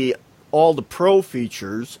have all the Pro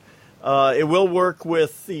features. It will work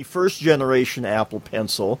with the first generation Apple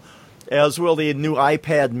Pencil, as will the new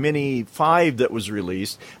iPad Mini 5 that was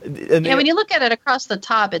released. And when you look at it across the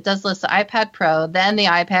top, it does list the iPad Pro, then the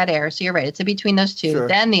iPad Air. So you're right. It's in between those two,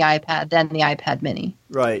 then the iPad, then the iPad Mini.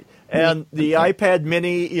 Right. And the iPad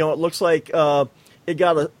Mini, it looks like it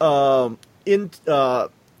got a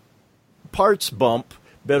parts bump,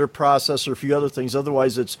 better processor, a few other things.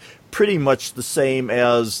 Otherwise, it's pretty much the same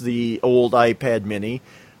as the old iPad Mini.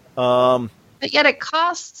 But yet it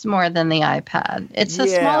costs more than the iPad. It's a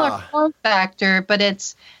smaller form factor, but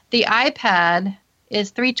the iPad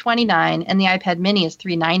is $329 and the iPad Mini is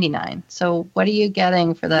 $399. So what are you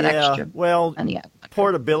getting for that extra? Well,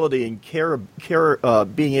 portability and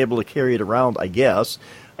being able to carry it around, I guess.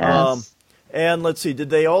 Yes. And let's see,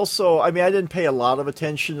 did they also? I didn't pay a lot of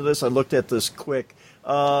attention to this. I looked at this quick.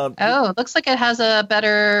 It looks like it has a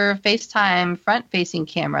better FaceTime front-facing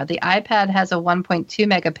camera. The iPad has a 1.2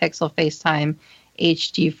 megapixel FaceTime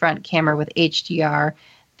HD front camera with HDR.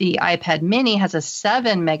 The iPad Mini has a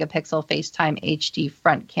 7 megapixel FaceTime HD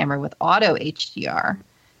front camera with auto HDR.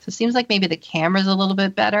 So it seems like maybe the camera's a little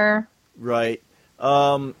bit better. Right.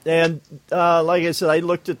 And like I said, I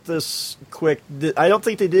looked at this quick. I don't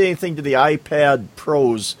think they did anything to the iPad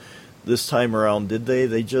Pros this time around, did they?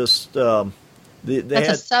 They just...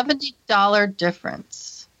 That's a $70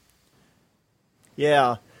 difference.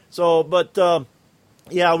 Yeah. So, but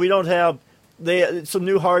we don't have some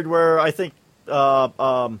new hardware. I think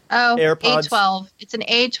AirPods. A12. It's an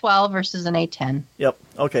A12 versus an A10. Yep.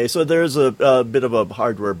 Okay. So there's a bit of a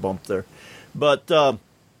hardware bump there, But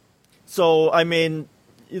so, I mean,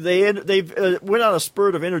 they've went on a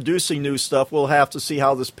spurt of introducing new stuff. We'll have to see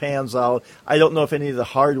how this pans out. I don't know if any of the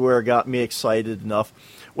hardware got me excited enough.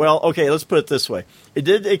 Well, okay, let's put it this way. It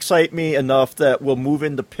did excite me enough that we'll move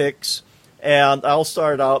into picks, and I'll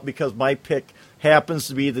start out because my pick happens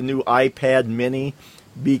to be the new iPad mini,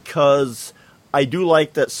 because I do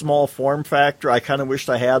like that small form factor. I kind of wished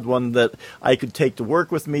I had one that I could take to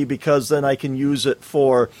work with me, because then I can use it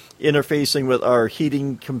for interfacing with our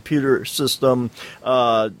heating computer system,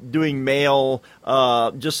 doing mail,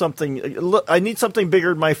 just something. I need something bigger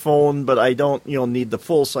than my phone, but I don't, need the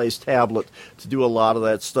full-size tablet to do a lot of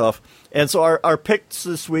that stuff. And so our picks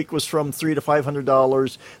this week was from $300 to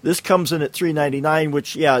 $500. This comes in at $399,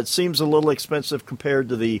 which, it seems a little expensive compared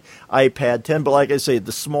to the iPad 10. But like I say,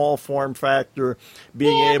 the small form factor,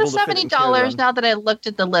 being able to $70. Now that I looked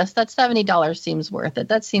at the list, that $70 seems worth it.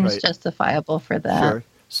 That seems justifiable for that. Sure.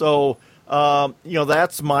 So,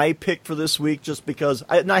 that's my pick for this week, just because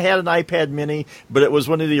I had an iPad mini, but it was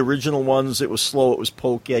one of the original ones. It was slow. It was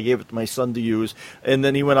pokey. I gave it to my son to use. And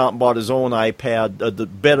then he went out and bought his own iPad, the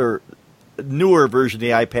better, newer version of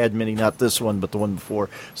the iPad mini, not this one, but the one before.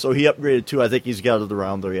 So he upgraded too. I think he's got it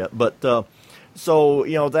around there yet. But so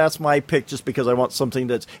that's my pick, just because I want something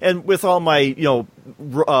that's, and with all my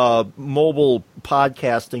mobile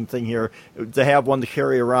podcasting thing here, to have one to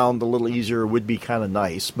carry around a little easier would be kind of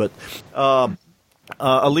nice. But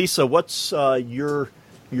Elisa, what's your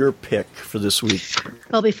pick for this week?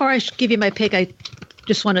 Well, before I give you my pick, I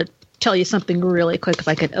just want to tell you something really quick, if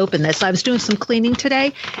I could open this. I was doing some cleaning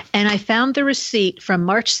today, and I found the receipt from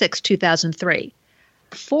March 6, 2003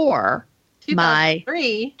 for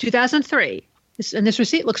 2003. 2003. And this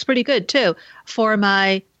receipt looks pretty good, too, for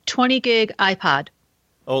my 20-gig iPod.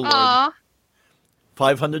 Oh, Lord.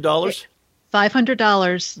 $500?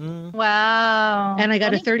 $500. Wow. And I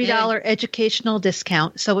got a $30 educational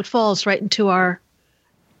discount, so it falls right into our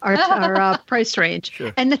price range.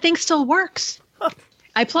 Sure. And the thing still works.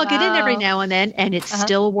 I plug it in every now and then, and it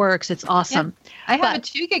still works. It's awesome. Yeah. I have a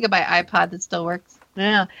 2-gigabyte iPod that still works.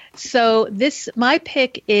 Yeah. So my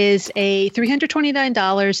pick is a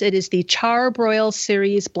 $329. It is the Char-Broil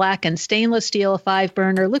Series Black and Stainless Steel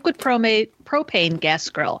 5-burner liquid propane gas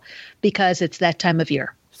grill, because it's that time of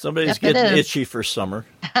year. Somebody's getting itchy for summer.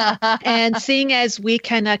 And seeing as we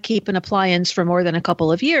cannot keep an appliance for more than a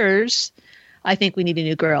couple of years, I think we need a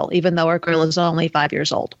new grill, even though our grill is only 5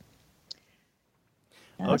 years old.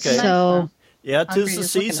 Okay. So it is the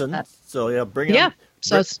season. So bring it on.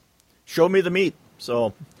 So show me the meat.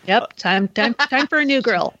 So time for a new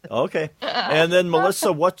grill. Okay. And then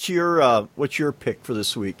Melissa, what's your pick for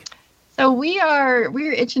this week? So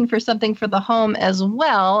we're itching for something for the home as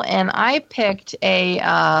well, and I picked a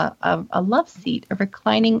love seat, a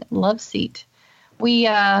reclining love seat. We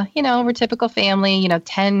we're a typical family.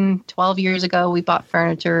 10, 12 years ago we bought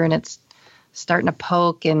furniture, and it's starting to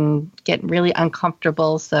poke and get really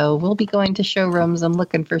uncomfortable. So we'll be going to showrooms and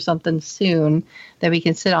looking for something soon that we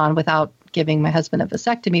can sit on without giving my husband a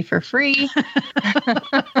vasectomy for free.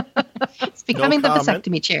 It's becoming the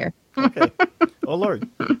vasectomy chair. Okay. Oh, Lord.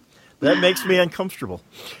 That makes me uncomfortable.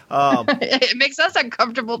 It makes us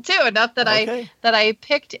uncomfortable, too, enough that I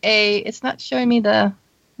picked it's not showing me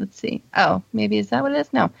let's see. Oh, maybe is that what it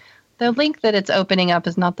is? No. The link that it's opening up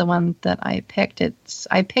is not the one that I picked.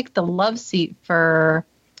 I picked the love seat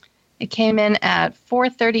it came in at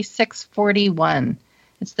 $436.41.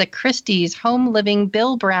 It's the Christie's Home Living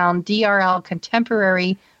Bill Brown DRL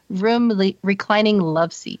Contemporary Room Reclining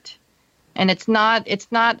Love Seat. And it's not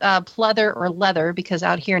pleather or leather, because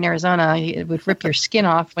out here in Arizona, it would rip your skin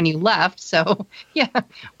off when you left. So,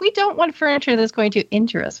 we don't want furniture that's going to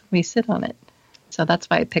injure us when we sit on it. So that's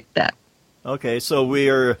why I picked that. Okay, so we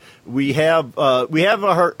have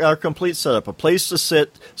our complete setup: a place to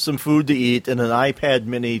sit, some food to eat, and an iPad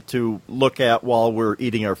mini to look at while we're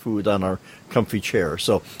eating our food on our comfy chair.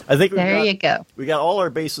 So I think you go. We got all our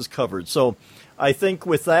bases covered. So I think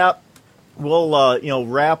with that, we'll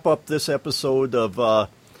wrap up this episode of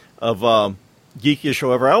Geekiest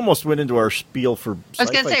Show Ever. I almost went into our spiel for. I was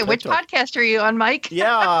going to say, which podcast are you on, Mike?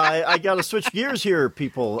 Yeah, I got to switch gears here,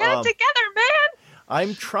 people. Get it together, man.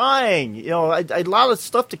 I'm trying. A lot of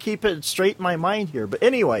stuff to keep it straight in my mind here. But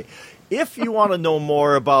anyway, if you want to know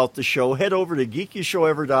more about the show, head over to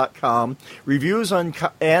geekiestshowever.com. Reviews and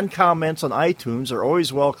comments on iTunes are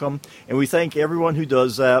always welcome, and we thank everyone who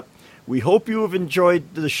does that. We hope you have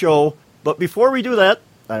enjoyed the show. But before we do that,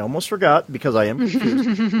 I almost forgot, because I am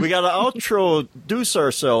confused. We got to introduce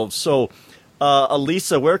ourselves. So,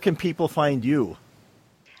 Elisa, where can people find you?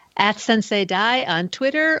 At Sensei Dai on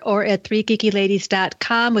Twitter, or at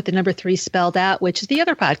 3geekyladies.com with the number 3 spelled out, which is the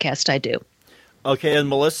other podcast I do. Okay, and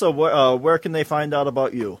Melissa, where can they find out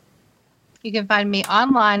about you? You can find me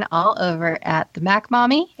online all over at the Mac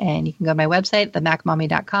Mommy, and you can go to my website,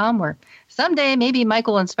 themacmommy.com, where someday maybe Mike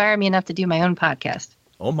will inspire me enough to do my own podcast.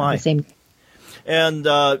 Oh, my. The same. And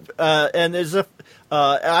as if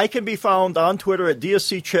I can be found on Twitter at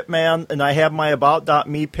DSC Chipman, and I have my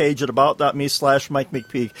About.me page at about.me/Mike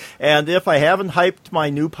McPeak. And if I haven't hyped my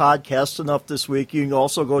new podcast enough this week, you can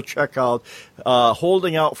also go check out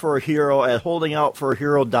Holding Out for a Hero at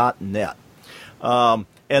holdingoutforahero.net.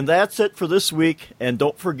 And that's it for this week, and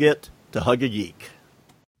don't forget to hug a geek.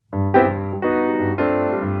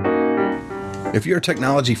 If you're a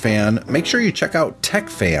technology fan, make sure you check out Tech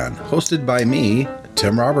Fan, hosted by me,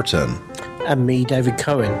 Tim Robertson. And me, David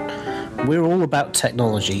Cohen. We're all about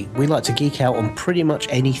technology. We like to geek out on pretty much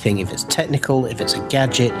anything. If it's technical, if it's a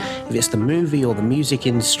gadget, if it's the movie or the music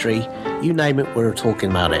industry, you name it, we're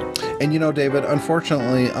talking about it. And you know, David,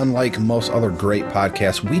 unfortunately, unlike most other great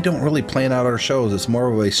podcasts, we don't really plan out our shows. It's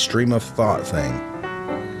more of a stream of thought thing.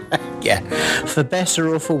 Yeah, for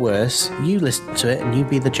better or for worse, you listen to it and you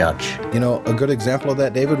be the judge. You know, a good example of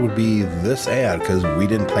that, David, would be this ad, because we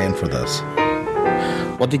didn't plan for this.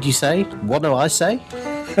 What did you say? What do I say?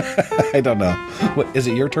 I don't know. What, is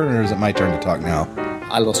it your turn or is it my turn to talk now?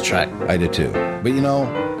 I lost track. I did too. But you know,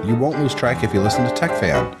 you won't lose track if you listen to Tech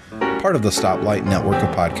Fan, part of the Stoplight Network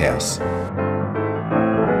of podcasts.